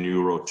 million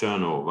euro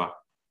turnover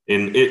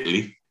in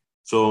Italy.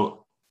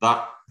 So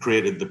that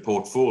created the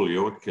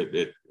portfolio.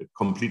 It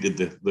completed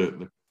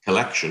the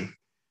collection.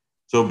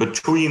 So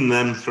between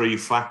them three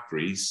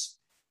factories,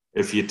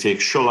 if you take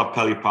Schuller,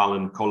 Pelipal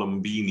and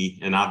Colombini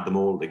and add them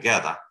all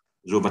together,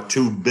 there's over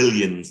 2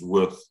 billion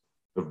worth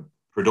of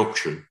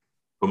production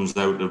comes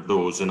out of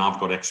those. And I've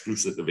got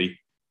exclusivity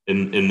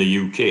in the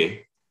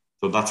UK.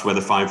 So that's where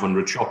the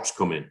 500 shops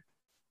come in.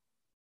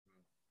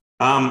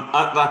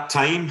 At that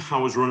time, I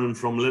was running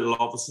from little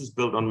offices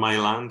built on my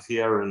land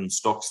here in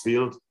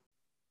Stocksfield,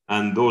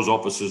 and those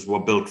offices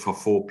were built for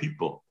 4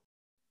 people.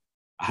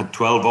 I had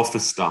 12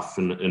 office staff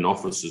in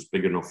offices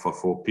big enough for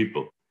 4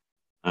 people.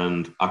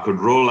 And I could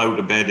roll out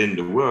of bed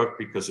into work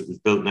because it was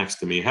built next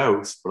to my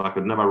house, but I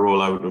could never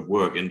roll out of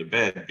work into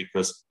bed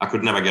because I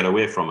could never get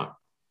away from it.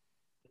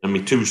 And my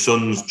 2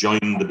 sons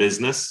joined the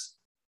business.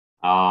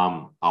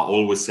 I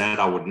always said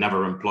I would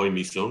never employ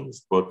my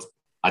sons, but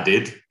I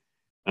did.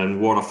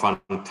 And what a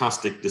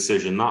fantastic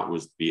decision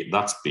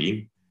that's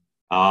been.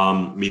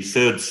 My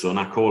 3rd son,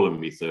 I call him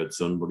my 3rd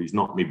son, but he's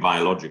not my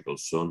biological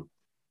son,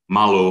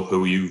 Malo,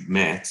 who you've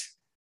met.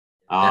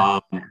 I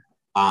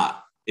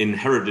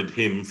inherited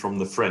him from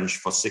the French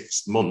for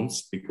 6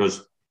 months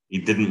because he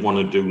didn't want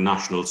to do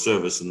national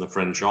service in the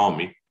French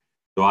army.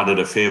 So I did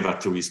a favour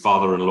to his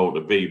father-in-law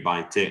to be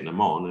by taking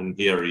him on. And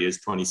here he is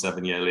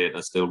 27 years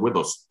later, still with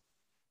us.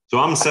 So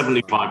I'm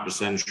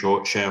 75%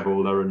 short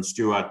shareholder, and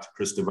Stuart,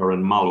 Christopher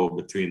and Malo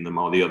between them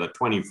are the other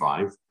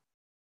 25.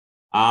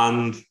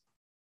 And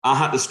I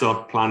had to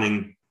start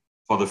planning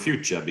for the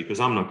future because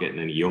I'm not getting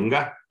any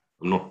younger.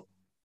 I'm not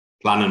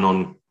planning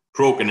on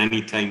croaking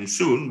anytime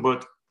soon,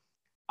 but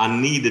I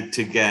needed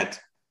to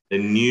get a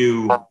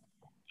new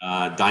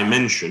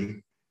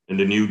dimension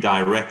and a new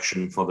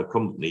direction for the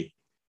company.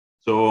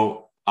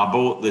 So I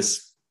bought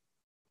this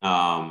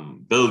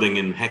building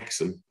in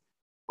Hexham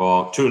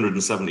for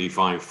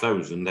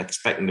 275,000,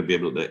 expecting to be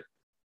able to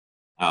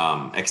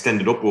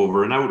extend it up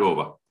over and out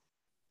over.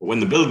 But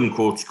when the building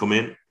quotes come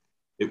in,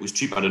 it was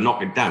cheaper to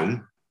knock it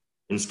down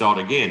and start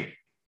again.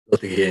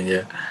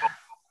 Really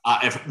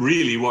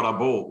what I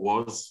bought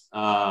was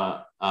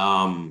a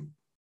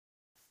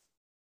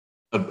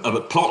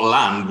plot of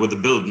land with a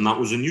building that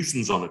was a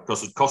nuisance on it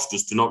because it cost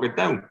us to knock it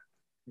down.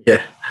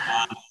 Yeah.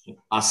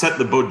 I set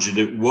the budget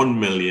at 1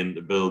 million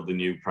to build the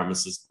new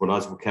premises, but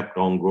as we kept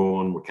on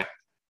going, we kept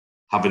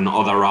having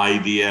other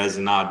ideas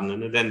and adding,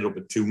 and it ended up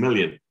at 2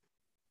 million.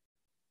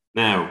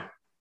 Now,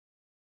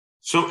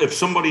 so if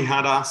somebody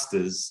had asked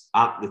us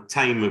at the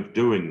time of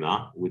doing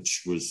that,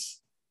 which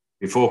was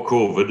before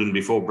COVID and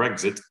before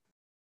Brexit,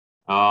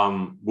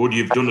 would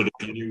you have done it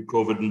if you knew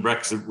COVID and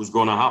Brexit was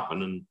going to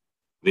happen? And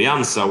the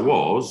answer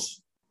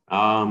was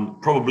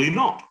probably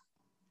not.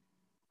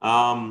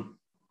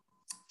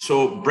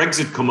 So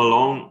Brexit come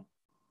along,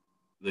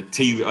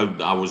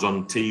 I was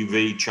on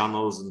TV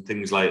channels and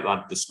things like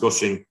that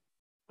discussing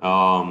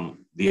the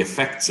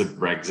effects of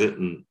Brexit.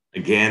 And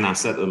again, I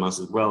said to them, I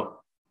said,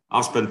 well,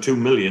 I've spent 2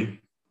 million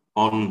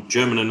on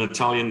German and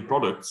Italian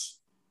products.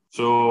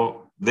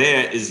 So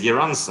there is your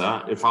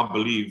answer. If I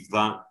believe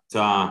that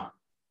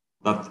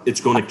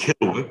it's going to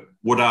kill me,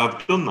 would I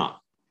have done that?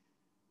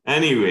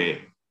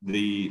 Anyway,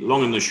 the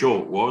long and the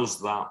short was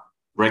that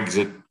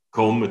Brexit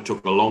come, it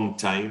took a long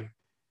time,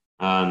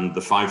 and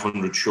the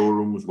 500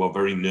 showrooms were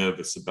very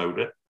nervous about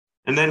it.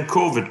 And then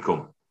COVID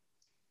come.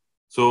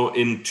 So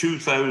in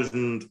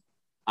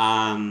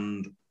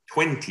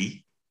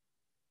 2020,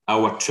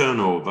 our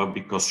turnover,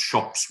 because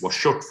shops were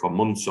shut for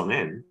months on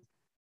end,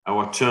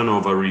 our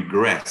turnover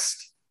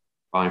regressed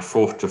by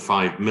 4 to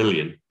 5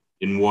 million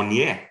in 1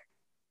 year.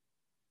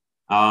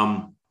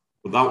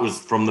 But that was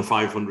from the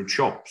 500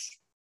 shops.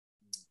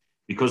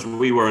 Because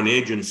we were an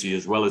agency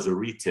as well as a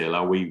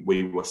retailer, we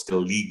were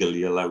still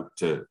legally allowed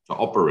to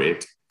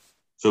operate.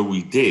 So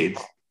we did.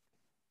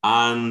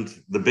 And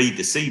the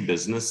BToC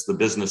business, the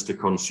business to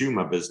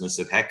consumer business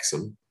at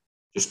Hexham,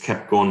 just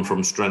kept going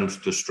from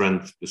strength to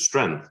strength to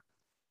strength.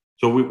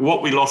 So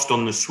what we lost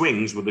on the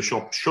swings with the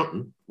shop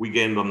shutting, we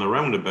gained on the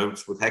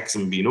roundabouts with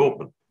Hexham being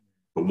open.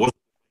 But what,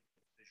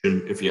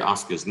 if you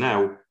ask us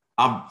now,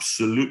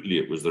 absolutely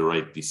it was the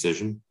right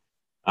decision.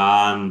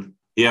 And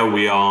here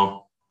we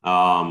are,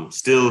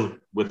 still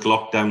with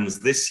lockdowns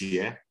this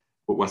year,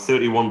 but we're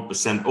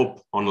 31%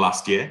 up on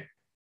last year,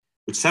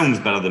 which sounds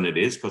better than it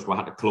is because we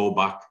had to claw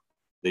back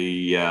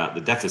the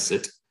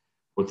deficit,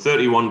 but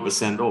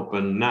 31% up.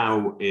 And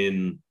now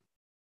in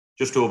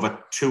just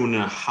over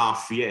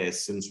 2.5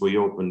 years since we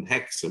opened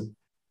Hexham,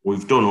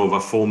 we've done over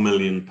 £4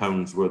 million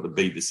worth of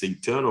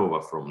BToC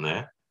turnover from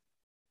there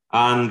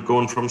and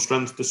going from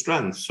strength to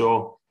strength.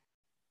 So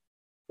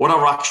what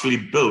I've actually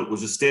built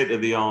was a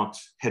state-of-the-art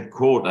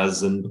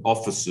headquarters and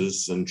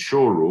offices and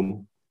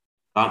showroom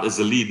that is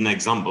a leading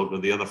example to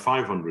the other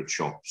 500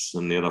 shops.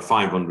 And the other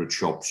 500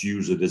 shops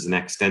use it as an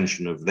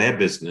extension of their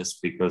business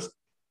because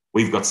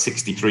we've got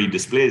 63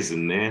 displays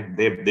in there.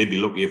 They'd be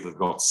lucky if they've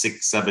got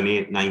 6, 7,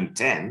 8, 9,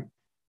 10.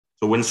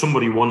 So when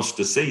somebody wants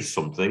to see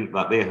something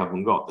that they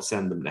haven't got, to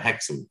send them to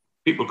Hexham.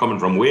 People coming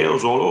from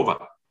Wales all over.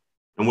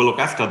 And we'll look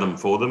after them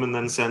for them and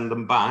then send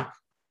them back.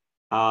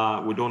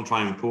 We don't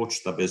try and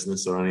poach the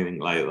business or anything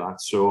like that.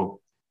 So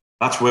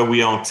that's where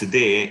we are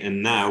today.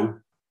 And now,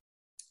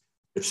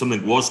 if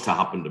something was to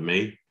happen to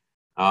me,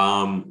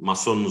 my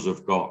sons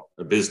have got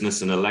a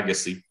business and a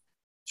legacy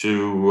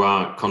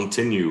to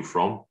continue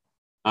from.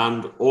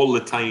 And all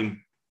the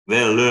time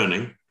they're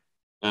learning,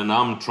 and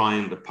I'm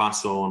trying to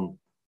pass on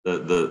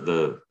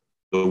the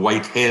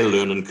white hair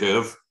learning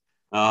curve,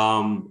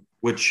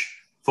 which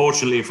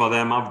fortunately for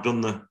them, I've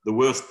done the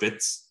worst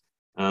bits.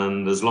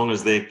 And as long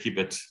as they keep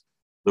it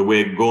the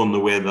way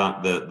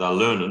that they're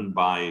learning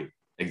by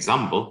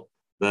example,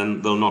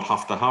 then they'll not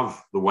have to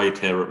have the white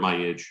hair at my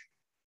age.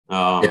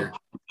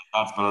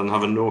 That's better than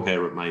having no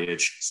hair at my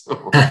age.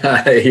 So.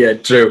 Yeah,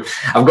 true.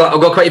 I've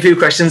got quite a few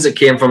questions that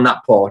came from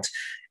that part.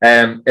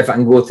 If I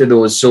can go through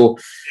those. So,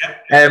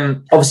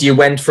 obviously, you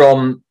went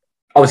from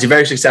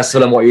very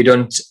successful in what you've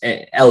done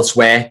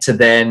elsewhere to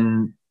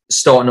then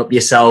starting up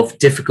yourself.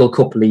 Difficult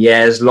couple of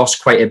years,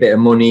 lost quite a bit of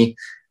money,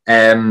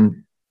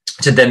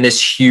 to then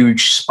this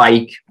huge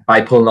spike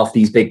by pulling off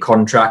these big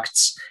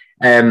contracts.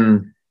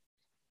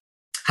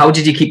 How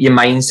did you keep your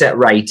mindset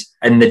right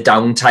in the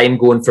downtime,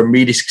 going from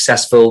really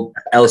successful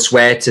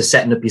elsewhere to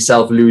setting up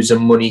yourself,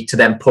 losing money, to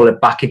then pull it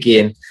back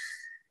again?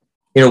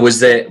 You know, was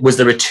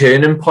there a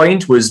turning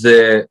point? Was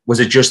it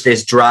just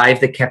this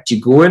drive that kept you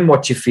going?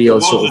 What do you feel?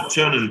 It was a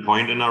turning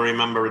point, and I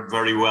remember it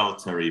very well,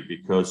 Terry,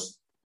 because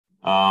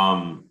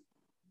I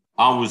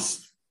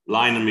was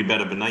lying in my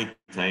bed of a night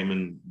time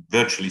and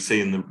virtually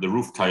seeing the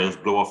roof tiles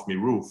blow off my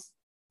roof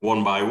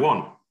one by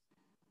one,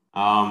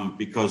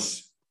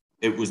 because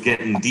it was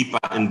getting deeper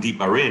and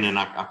deeper in, and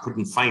I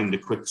couldn't find a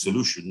quick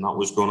solution that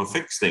was going to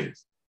fix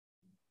things.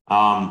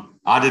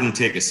 I didn't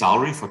take a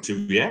salary for 2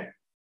 years.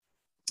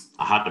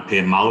 I had to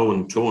pay Malo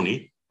and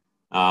Tony,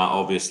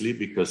 obviously,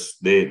 because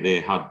they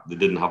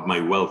didn't have my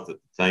wealth at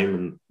the time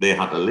and they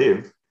had to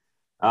live.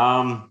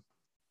 But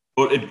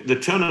the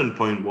turning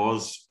point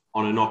was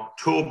on an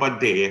October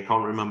day. I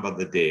can't remember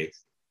the date.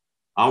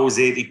 I was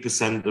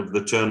 80% of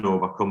the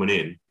turnover coming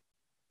in,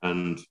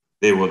 and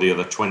they were the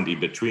other 20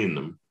 between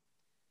them.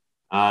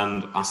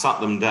 And I sat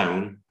them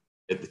down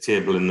at the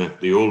table in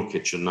the old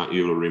kitchen that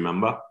you'll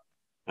remember.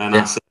 And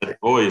I said,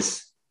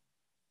 boys,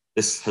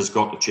 this has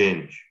got to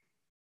change.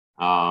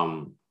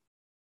 I'm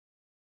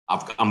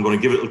going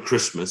to give it till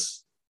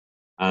Christmas.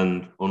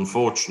 And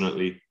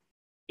unfortunately,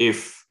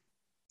 if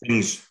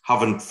things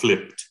haven't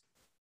flipped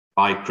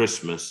by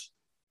Christmas,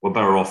 we're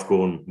better off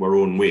going our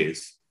own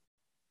ways,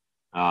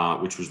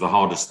 which was the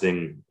hardest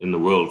thing in the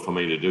world for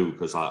me to do,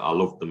 because I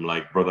loved them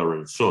like brother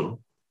and son.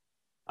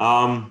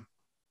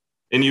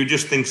 And you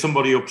just think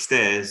somebody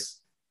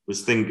upstairs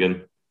was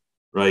thinking,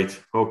 right,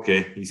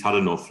 okay, he's had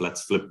enough,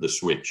 let's flip the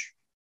switch.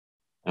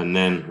 And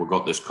then we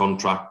got this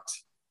contract.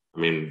 I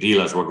mean,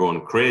 dealers were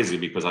going crazy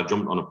because I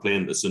jumped on a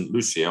plane to St.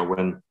 Lucia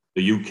when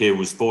the UK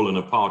was falling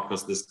apart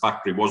because this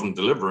factory wasn't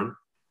delivering.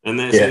 And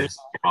they said,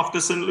 off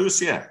to St.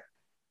 Lucia.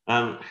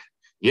 And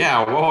yeah,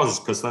 I was,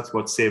 because that's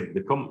what saved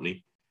the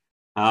company.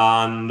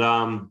 And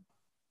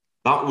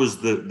that was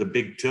the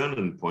big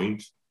turning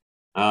point.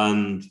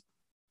 And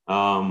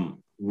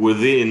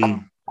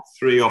within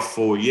 3 or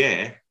 4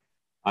 years,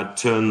 I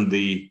turned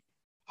the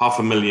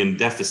 $500,000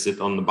 deficit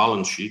on the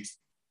balance sheet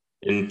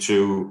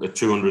into a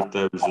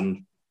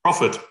 200,000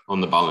 profit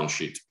on the balance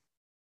sheet.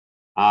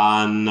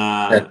 And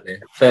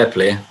fair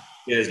play.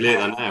 Years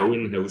later now,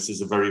 Inhouse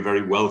is a very,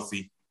 very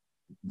wealthy,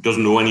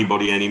 doesn't owe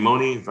anybody any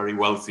money, very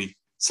wealthy,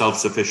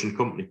 self-sufficient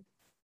company.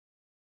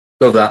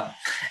 Love that.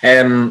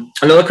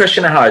 Another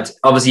question I had,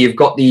 obviously you've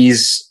got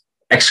these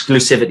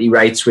exclusivity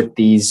rights with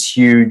these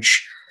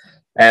huge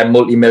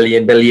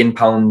multi-million,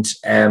 billion-pound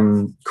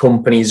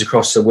companies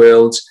across the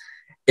world.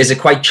 Is it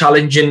quite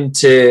challenging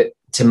to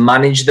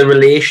manage the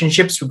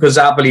relationships? Because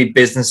I believe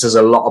business is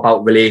a lot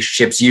about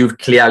relationships. You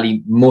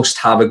clearly must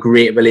have a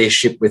great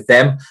relationship with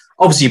them.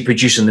 Obviously, you're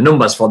producing the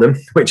numbers for them,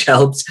 which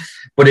helps.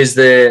 But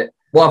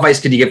what advice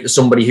could you give to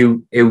somebody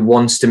who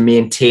wants to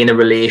maintain a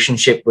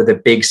relationship with a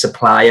big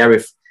supplier?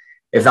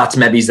 If that's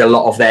maybe a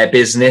lot of their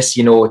business,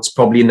 you know, it's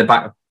probably in the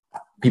back of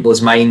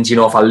people's minds, you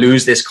know, if I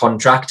lose this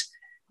contract,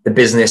 the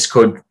business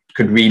could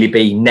really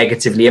be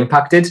negatively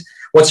impacted.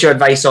 What's your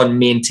advice on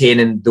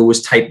maintaining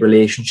those type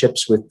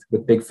relationships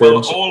with big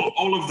firms? Well,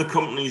 all of the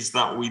companies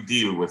that we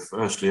deal with,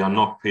 firstly, are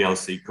not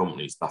PLC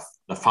companies.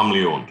 They're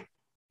family owned.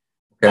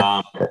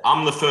 Okay.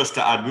 I'm the first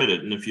to admit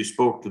it. And if you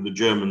spoke to the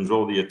Germans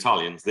or the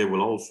Italians, they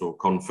will also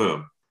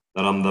confirm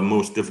that I'm the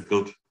most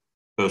difficult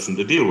person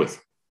to deal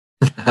with.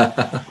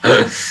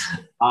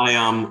 I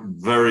am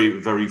very,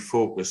 very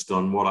focused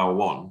on what I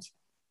want.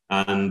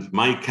 And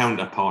my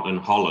counterpart in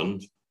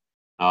Holland,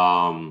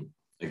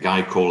 a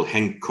guy called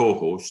Henk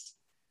Co-host,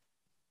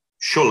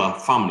 Schuller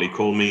family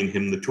call me and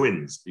him the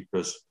twins,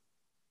 because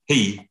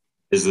he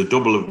is the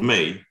double of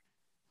me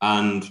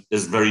and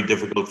is very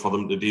difficult for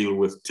them to deal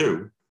with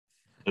too.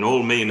 And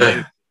all me and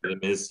him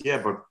is,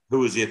 but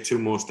who is your two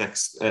most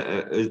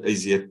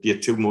your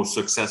two most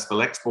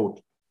successful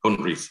export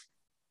countries?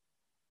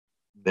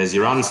 There's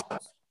your answer.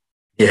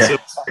 Yeah. So,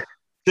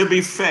 to be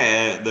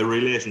fair, the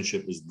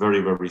relationship is very,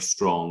 very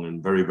strong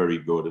and very, very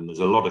good. And there's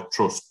a lot of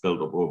trust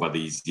built up over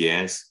these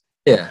years.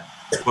 Yeah.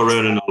 We're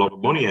earning a lot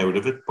of money out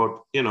of it,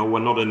 but, you know, we're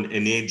not an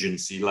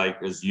agency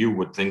like as you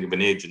would think of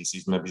an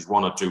agency, maybe it's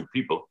 1 or 2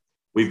 people.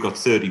 We've got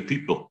 30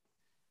 people.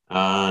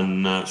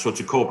 And so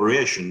it's a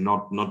corporation,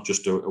 not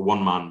just a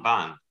one-man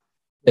band.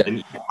 Yeah. And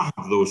you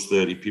have those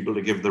 30 people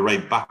to give the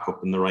right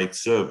backup and the right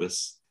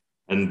service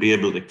and be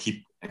able to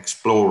keep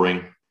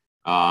exploring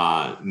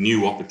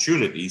new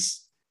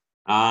opportunities.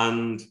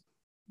 and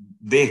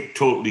they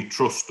totally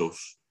trust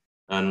us,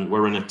 and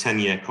we're in a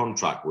 10-year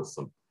contract with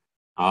them.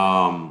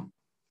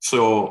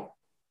 So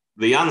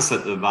the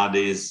answer to that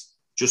is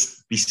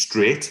just be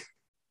straight,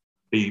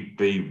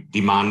 be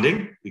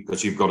demanding,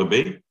 because you've got to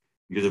be.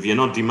 Because if you're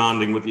not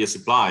demanding with your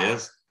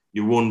suppliers,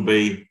 you won't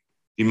be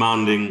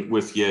demanding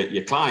with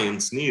your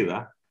clients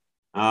neither.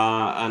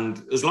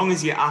 And as long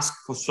as you ask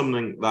for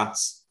something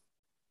that's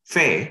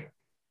fair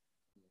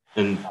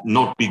and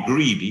not be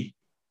greedy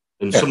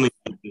and something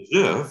you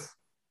deserve,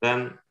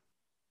 then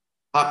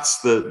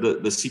that's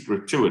the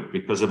secret to it.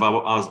 Because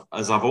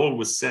as I've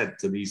always said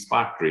to these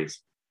factories,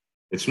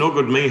 it's no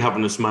good me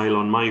having a smile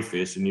on my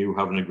face and you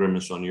having a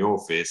grimace on your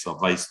face, or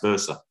vice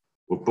versa.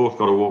 We've both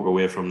got to walk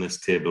away from this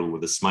table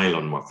with a smile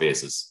on our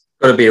faces.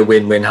 Got to be a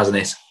win-win, hasn't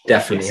it?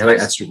 Definitely. Yes. I think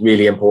that's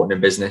really important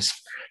in business.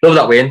 Love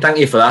that, Wayne. Thank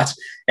you for that.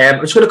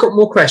 I've just got a couple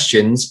more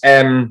questions.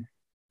 One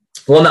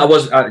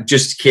that I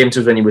just came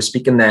to when you were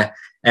speaking there.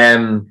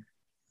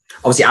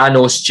 Obviously, I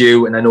know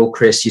Stu and I know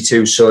Chris, your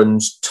two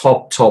sons,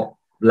 top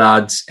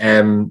lads,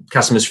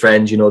 customers'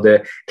 friends. You know,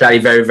 they're clearly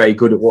very, very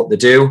good at what they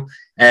do.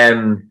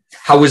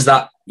 How was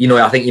that? You know,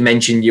 I think you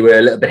mentioned you were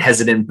a little bit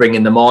hesitant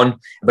bringing them on,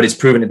 but it's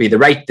proven to be the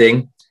right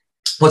thing.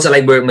 What's it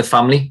like working with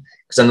family?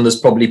 Because I know there's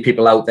probably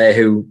people out there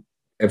who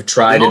have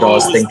tried it or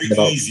is thinking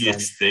about. It's the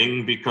easiest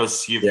thing,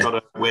 because you've got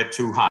to wear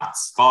two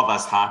hats: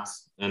 father's hat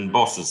and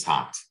boss's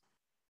hat.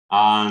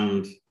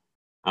 And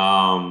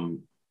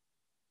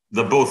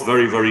they're both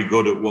very, very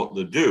good at what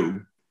they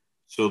do.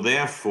 So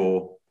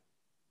therefore,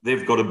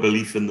 they've got a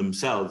belief in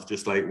themselves,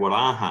 just like what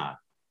I had.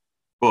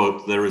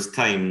 But there is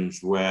times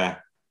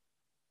where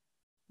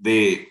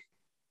they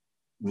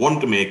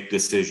want to make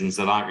decisions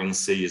that I can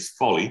see as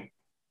folly.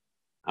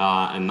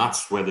 And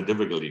that's where the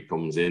difficulty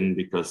comes in,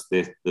 because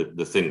they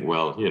think,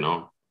 well, you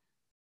know,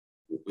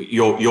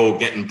 you're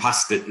getting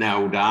past it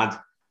now, Dad.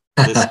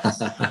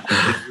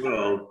 This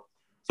world.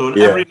 So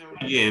every now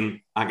and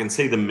again, I can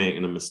see them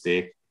making a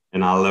mistake,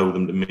 and I allow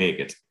them to make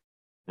it.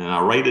 And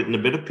I write it in a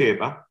bit of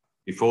paper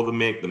before they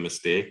make the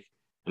mistake,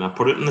 and I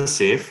put it in the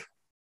safe.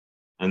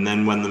 And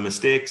then when the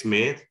mistake's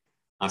made,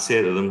 I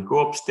say to them,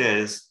 go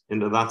upstairs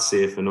into that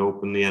safe and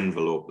open the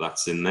envelope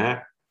that's in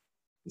there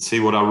and see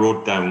what I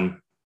wrote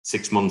down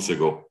 6 months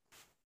ago.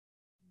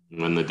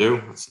 And when they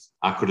do,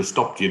 I could have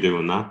stopped you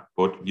doing that,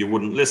 but you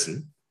wouldn't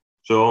listen.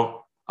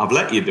 So I've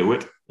let you do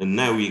it, and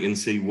now you can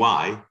see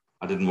why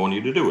I didn't want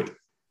you to do it.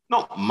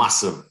 Not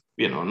massive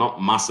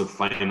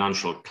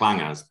financial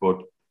clangers,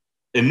 but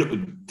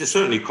they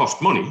certainly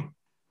cost money,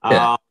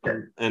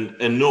 and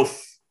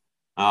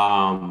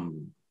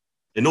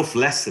enough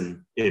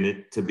lesson in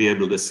it to be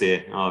able to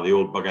say, oh, the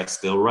old bugger's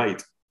still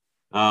right.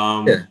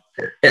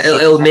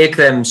 It'll make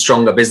them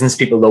stronger business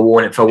people. They'll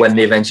want it for when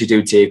they eventually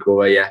do take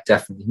over. Yeah,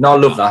 definitely. No, I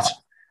love that.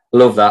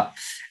 Love that.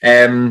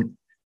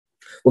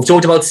 We've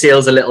talked about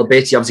sales a little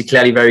bit. You're obviously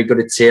clearly very good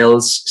at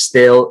sales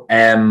still.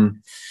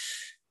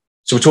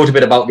 So we talked a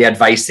bit about the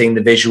advice thing,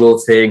 the visual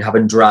thing,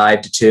 having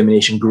drive,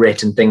 determination,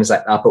 grit, and things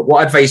like that. But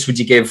what advice would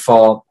you give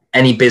for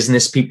any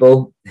business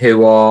people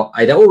who are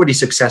either already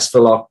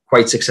successful or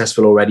quite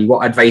successful already?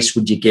 What advice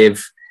would you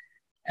give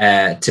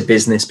to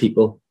business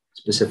people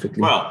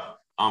specifically? Well,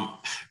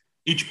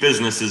 each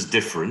business is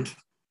different,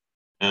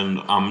 and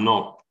I'm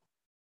not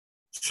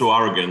so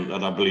arrogant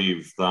that I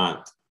believe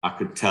that I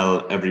could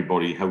tell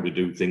everybody how to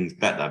do things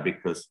better,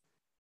 because,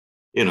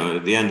 you know,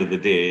 at the end of the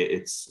day,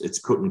 it's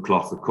cutting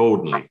cloth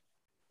accordingly.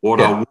 What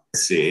I would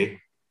say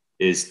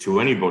is to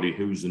anybody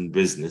who's in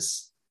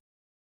business,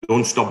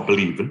 don't stop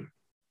believing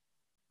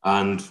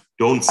and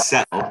don't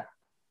settle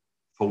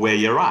for where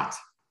you're at.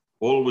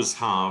 Always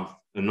have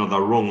another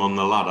rung on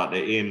the ladder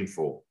to aim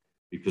for.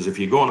 Because if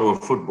you go onto a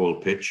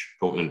football pitch,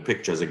 talking in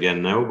pictures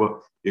again now, but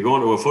you go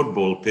onto a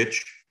football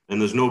pitch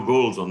and there's no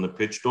goals on the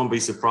pitch, don't be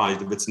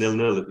surprised if it's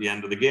 0-0 at the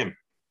end of the game.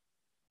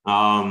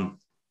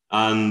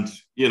 And,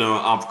 you know,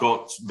 I've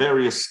got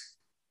various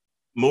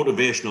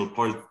motivational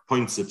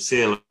points of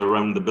sale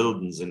around the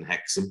buildings in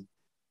Hexham.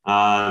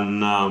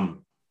 And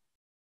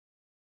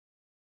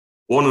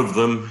one of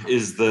them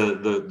is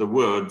the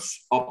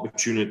words,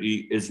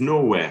 opportunity is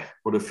nowhere.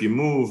 But if you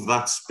move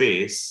that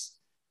space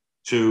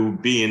to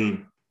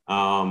being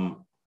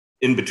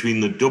in between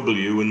the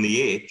W and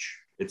the H,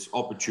 its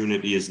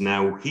opportunity is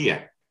now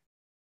here.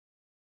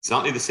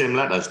 Exactly the same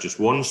letters, just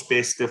one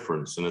space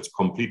difference, and it's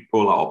complete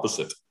polar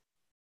opposite.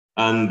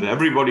 And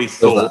everybody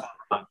thought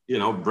that, you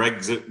know,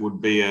 Brexit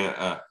would be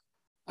a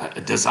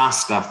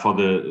disaster for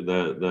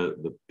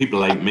the people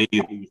like me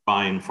who's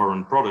buying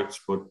foreign products.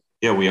 But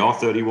here we are,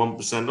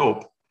 31%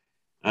 up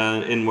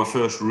in our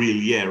first real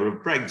year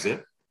of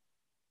Brexit,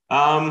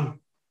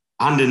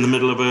 and in the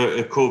middle of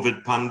a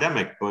COVID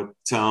pandemic. But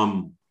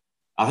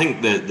I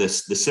think the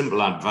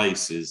simple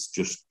advice is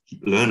just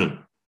keep learning.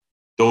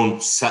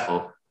 Don't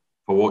settle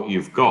for what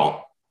you've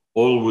got.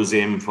 Always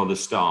aim for the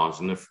stars.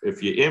 And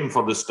if you aim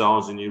for the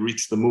stars and you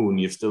reach the moon,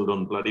 you've still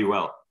done bloody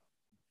well.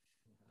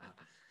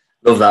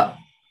 Love that.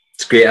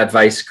 It's great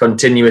advice.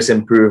 Continuous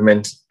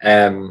improvement.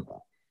 Man,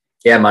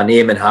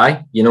 aiming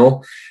high, you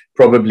know.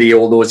 probably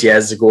all those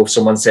years ago, if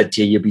someone said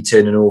to you, you'll be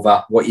turning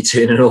over what you're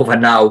turning over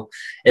now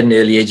at an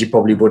early age, you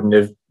probably wouldn't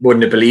have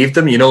believed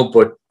them,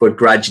 but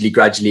gradually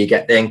you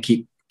get there and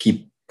keep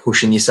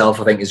pushing yourself,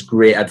 I think is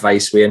great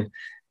advice, Wayne.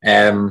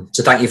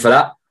 So thank you for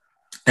that.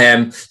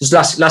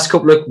 Just last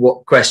couple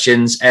of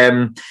questions.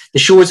 The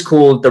show is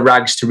called the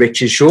Rags to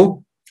Riches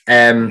Show.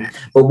 But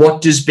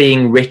what does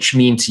being rich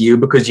mean to you?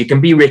 Because you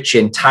can be rich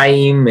in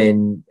time,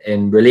 in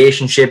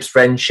relationships,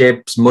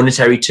 friendships,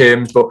 monetary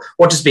terms, but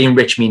what does being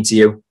rich mean to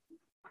you?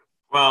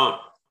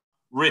 Well,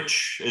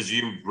 rich, as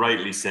you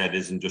rightly said,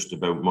 isn't just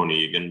about money.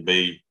 You can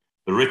be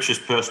the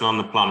richest person on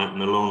the planet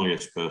and the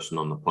loneliest person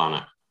on the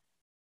planet.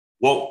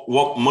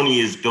 What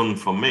money has done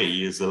for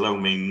me is allow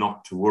me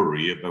not to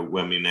worry about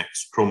where my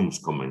next crumb's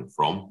coming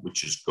from,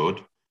 which is good.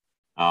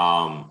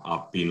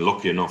 I've been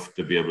lucky enough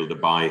to be able to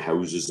buy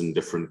houses in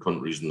different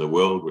countries in the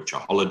world, which are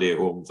holiday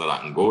homes that I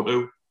can go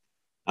to.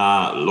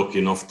 Lucky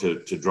enough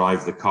to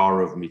drive the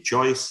car of my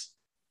choice.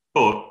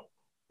 But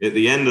at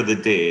the end of the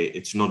day,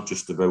 it's not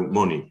just about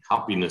money.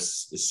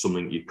 Happiness is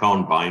something you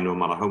can't buy no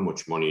matter how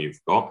much money you've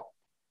got.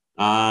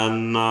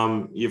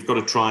 And you've got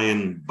to try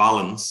and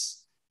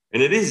balance.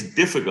 And it is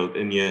difficult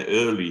in your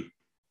early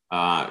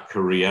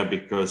career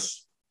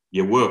because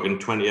you're working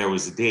 20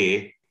 hours a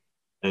day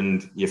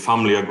and your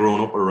family are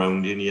growing up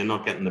around you and you're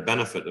not getting the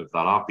benefit of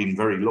that. I've been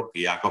very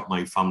lucky. I got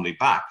my family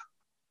back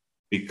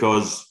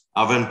because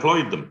I've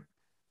employed them.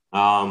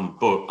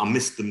 But I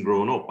missed them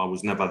growing up. I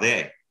was never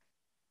there.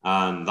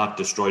 And that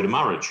destroyed a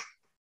marriage.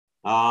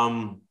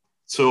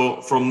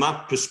 So from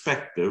that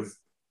perspective,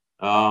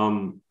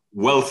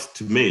 wealth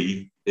to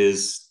me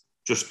is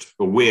just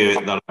a way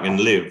that I can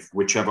live,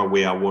 whichever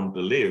way I want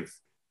to live.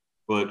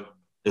 But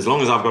as long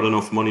as I've got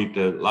enough money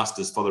to last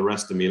us for the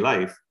rest of my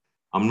life,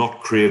 I'm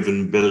not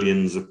craving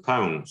billions of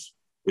pounds,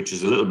 which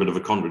is a little bit of a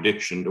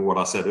contradiction to what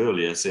I said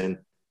earlier, saying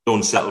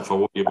don't settle for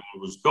what you've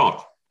always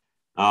got.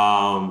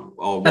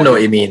 I know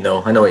what you mean,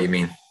 though. I know what you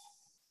mean.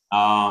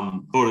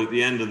 But at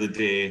the end of the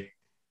day,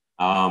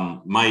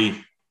 my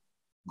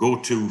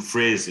go-to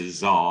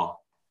phrases are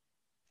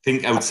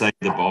think outside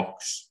the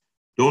box.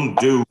 Don't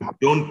do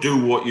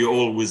what you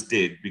always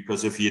did,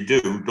 because if you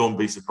do, don't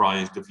be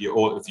surprised if you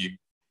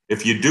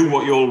do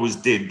what you always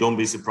did. Don't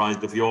be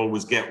surprised if you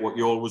always get what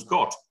you always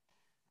got.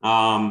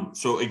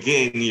 So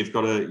again, you've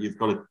got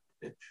to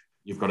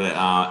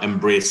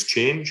embrace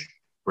change.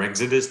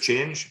 Brexit has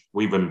changed.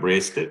 We've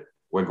embraced it.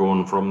 We're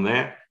going from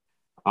there.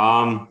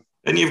 And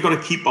you've got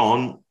to keep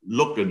on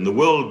looking. The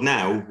world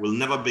now will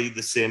never be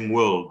the same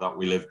world that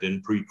we lived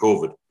in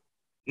pre-COVID.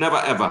 Never,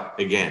 ever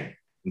again.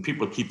 And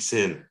people keep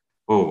saying,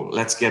 oh,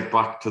 let's get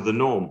back to the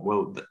norm.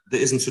 Well,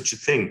 there isn't such a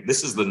thing.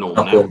 This is the norm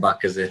now. Not going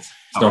back, is it?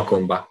 It's not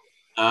going back.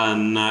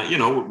 And,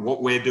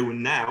 what we're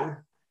doing now,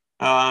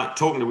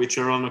 talking to each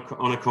other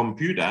on a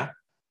computer,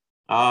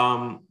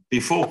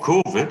 before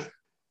COVID,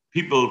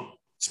 people,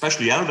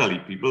 especially elderly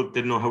people,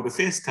 didn't know how to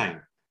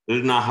FaceTime. They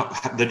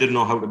didn't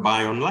know how to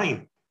buy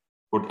online.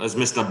 But as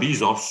Mr.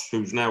 Bezos,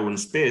 who's now in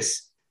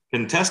space,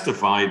 can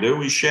testify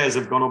to, his shares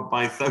have gone up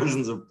by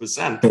thousands of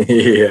percent.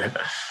 Yeah.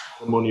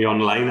 Money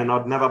online, and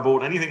I'd never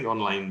bought anything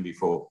online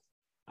before.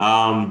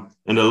 And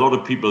a lot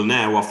of people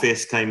now are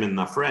FaceTiming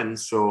their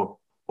friends. So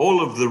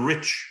all of the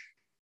rich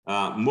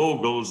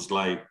moguls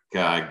like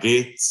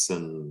Gates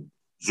and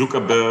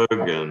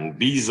Zuckerberg and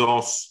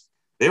Bezos,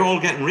 they're all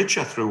getting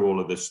richer through all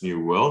of this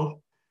new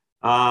world,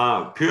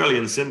 purely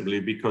and simply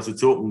because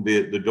it's opened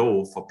the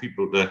door for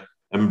people to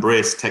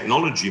embrace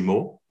technology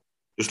more,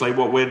 just like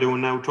what we're doing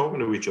now, talking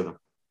to each other.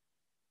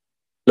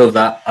 Love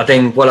that. I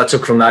think what I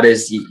took from that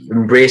is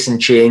embracing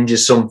change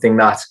is something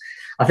that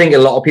I think a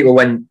lot of people,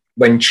 when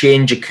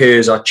change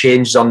occurs or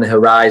change is on the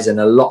horizon,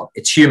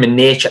 it's human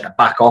nature to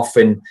back off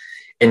and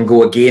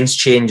go against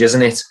change,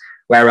 isn't it?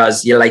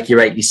 Whereas like you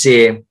rightly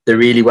say, the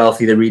really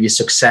wealthy, the really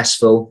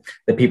successful,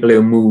 the people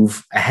who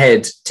move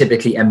ahead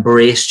typically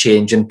embrace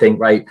change and think,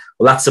 right,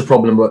 well, that's the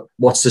problem, but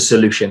what's the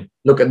solution?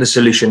 Look at the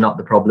solution, not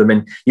the problem.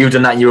 And you've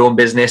done that in your own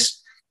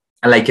business.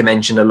 And like you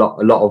mentioned, a lot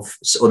of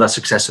other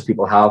successful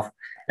people have.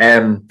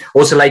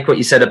 Also like what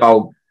you said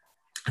about,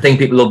 I think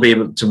people will be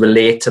able to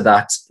relate to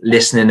that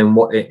listening and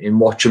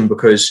watching,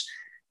 because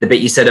the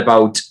bit you said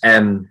about,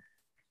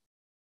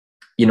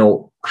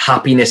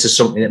 happiness is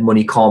something that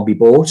money can't be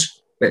bought.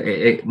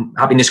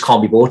 Happiness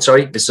can't be bought,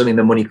 sorry. It's something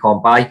that money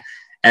can't buy.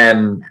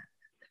 And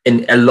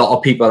a lot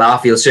of people, I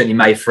feel, certainly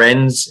my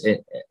friends,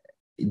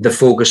 they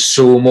focus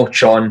so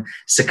much on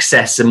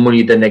success and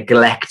money, they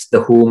neglect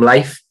the home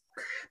life.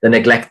 They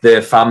neglect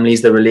the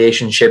families, the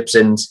relationships,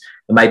 and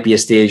there might be a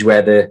stage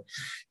where they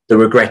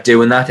regret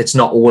doing that. It's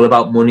not all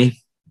about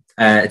money.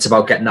 It's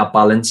about getting that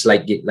balance,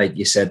 like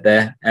you said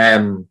there.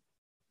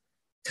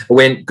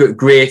 Wayne,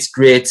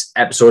 great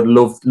episode.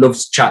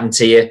 Loved chatting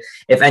to you.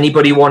 If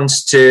anybody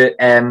wants to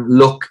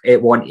look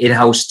at what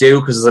Inhouse do,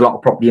 because there's a lot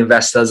of property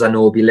investors I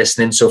know will be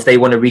listening. So if they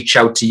want to reach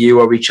out to you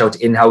or reach out to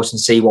Inhouse and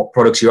see what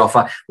products you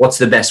offer, what's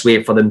the best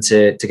way for them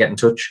to get in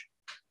touch?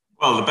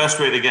 Well, the best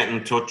way to get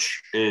in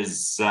touch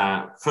is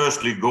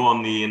firstly go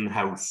on the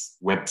Inhouse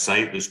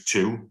website. There's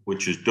two,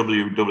 which is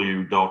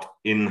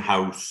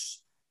www.inhouse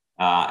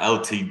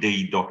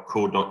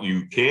ltd.co.uk.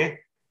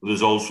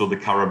 There's also the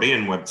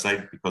Caribbean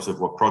website because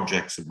of our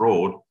projects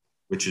abroad,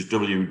 which is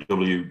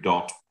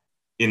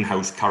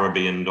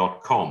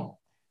www.inhousecaribbean.com.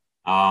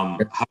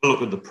 Have a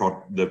look at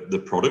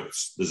the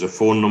products. There's a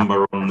phone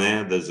number on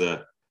there. There's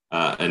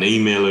an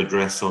email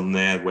address on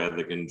there where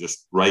they can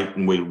just write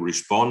and we'll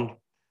respond,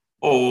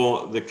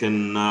 or they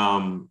can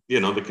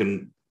they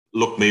can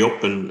look me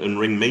up and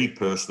ring me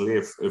personally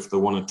if they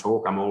want to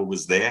talk. I'm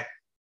always there.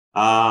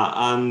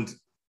 And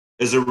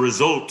as a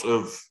result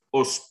of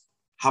us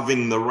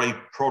having the right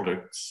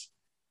products,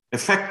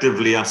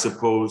 effectively, I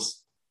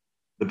suppose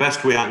the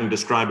best way I can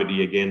describe it to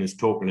you again is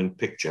talking in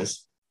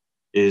pictures.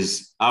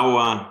 Is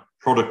our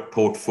product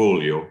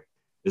portfolio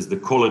is the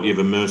quality of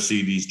a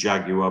Mercedes,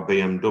 Jaguar,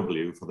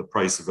 BMW for the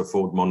price of a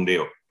Ford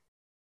Mondeo.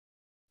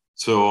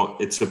 So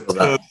it's a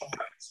perfect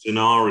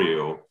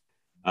scenario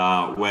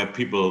where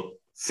people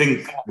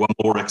think we're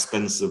more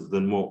expensive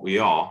than what we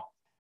are.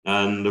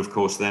 And of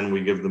course, then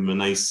we give them a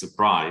nice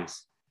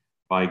surprise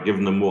by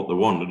giving them what they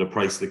want at a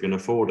price they can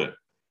afford it.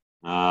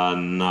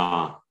 And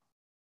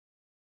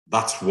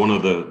that's one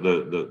of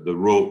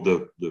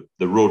the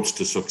roads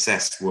to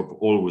success we've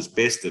always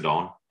based it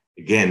on.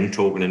 Again,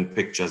 talking in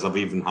pictures, I've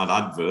even had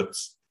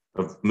adverts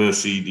of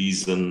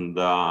Mercedes and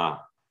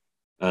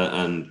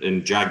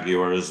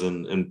Jaguars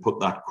and put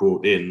that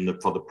quote in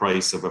for the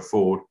price of a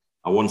Ford.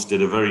 I once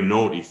did a very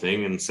naughty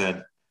thing and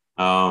said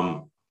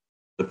the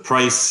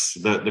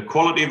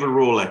quality of a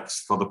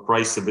Rolex for the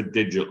price of a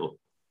digital,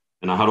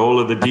 and I had all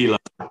of the dealers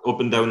up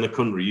and down the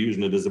country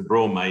using it as a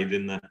bromide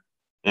in the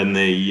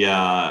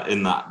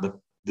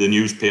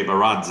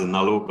newspaper ads in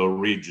the local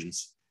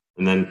regions.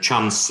 And then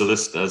Chance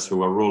solicitors,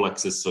 who are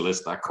Rolex's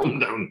solicitor, come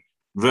down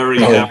very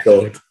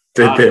heavily.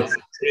 That's a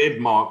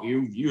trademark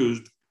you've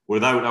used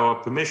without our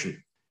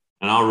permission.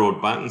 And I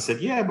wrote back and said,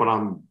 yeah, but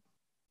I'm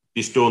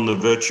bestowing the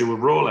virtue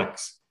of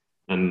Rolex.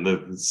 And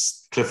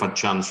Clifford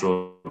Chance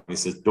wrote, he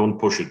says, don't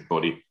push it,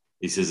 buddy.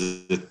 He says,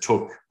 it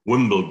took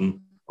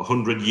Wimbledon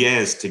 100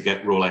 years to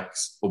get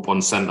Rolex up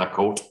on centre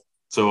court.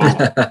 So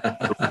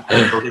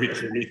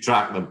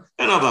retract them.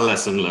 Another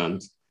lesson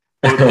learned.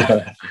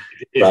 But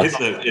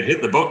it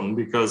hit the button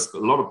because a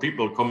lot of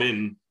people come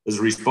in as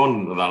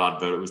responding to that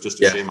advert. It was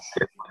just a shame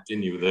to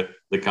continue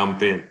the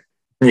campaign.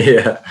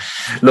 Yeah,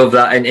 love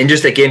that. And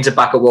just again, to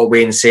back up what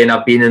Wayne's saying,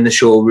 I've been in the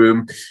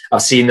showroom,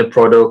 I've seen the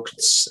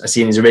products, I've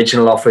seen his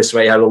original office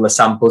where he had all the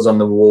samples on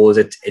the walls.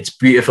 It's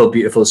beautiful,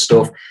 beautiful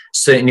stuff.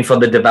 Certainly for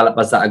the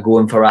developers that are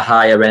going for a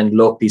higher end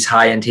look, these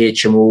high-end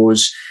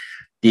HMOs,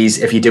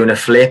 if you're doing a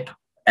flip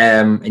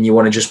and you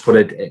want to just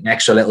put an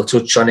extra little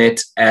touch on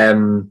it,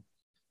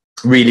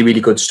 really, really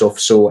good stuff.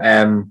 So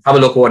have a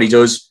look at what he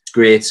does.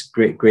 It's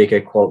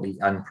great quality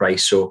and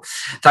price. So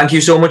thank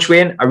you so much,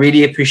 Wayne. I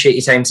really appreciate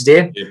your time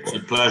today. It's a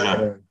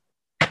pleasure.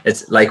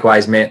 It's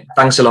likewise, mate.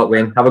 Thanks a lot,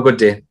 Wayne. Have a good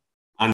day.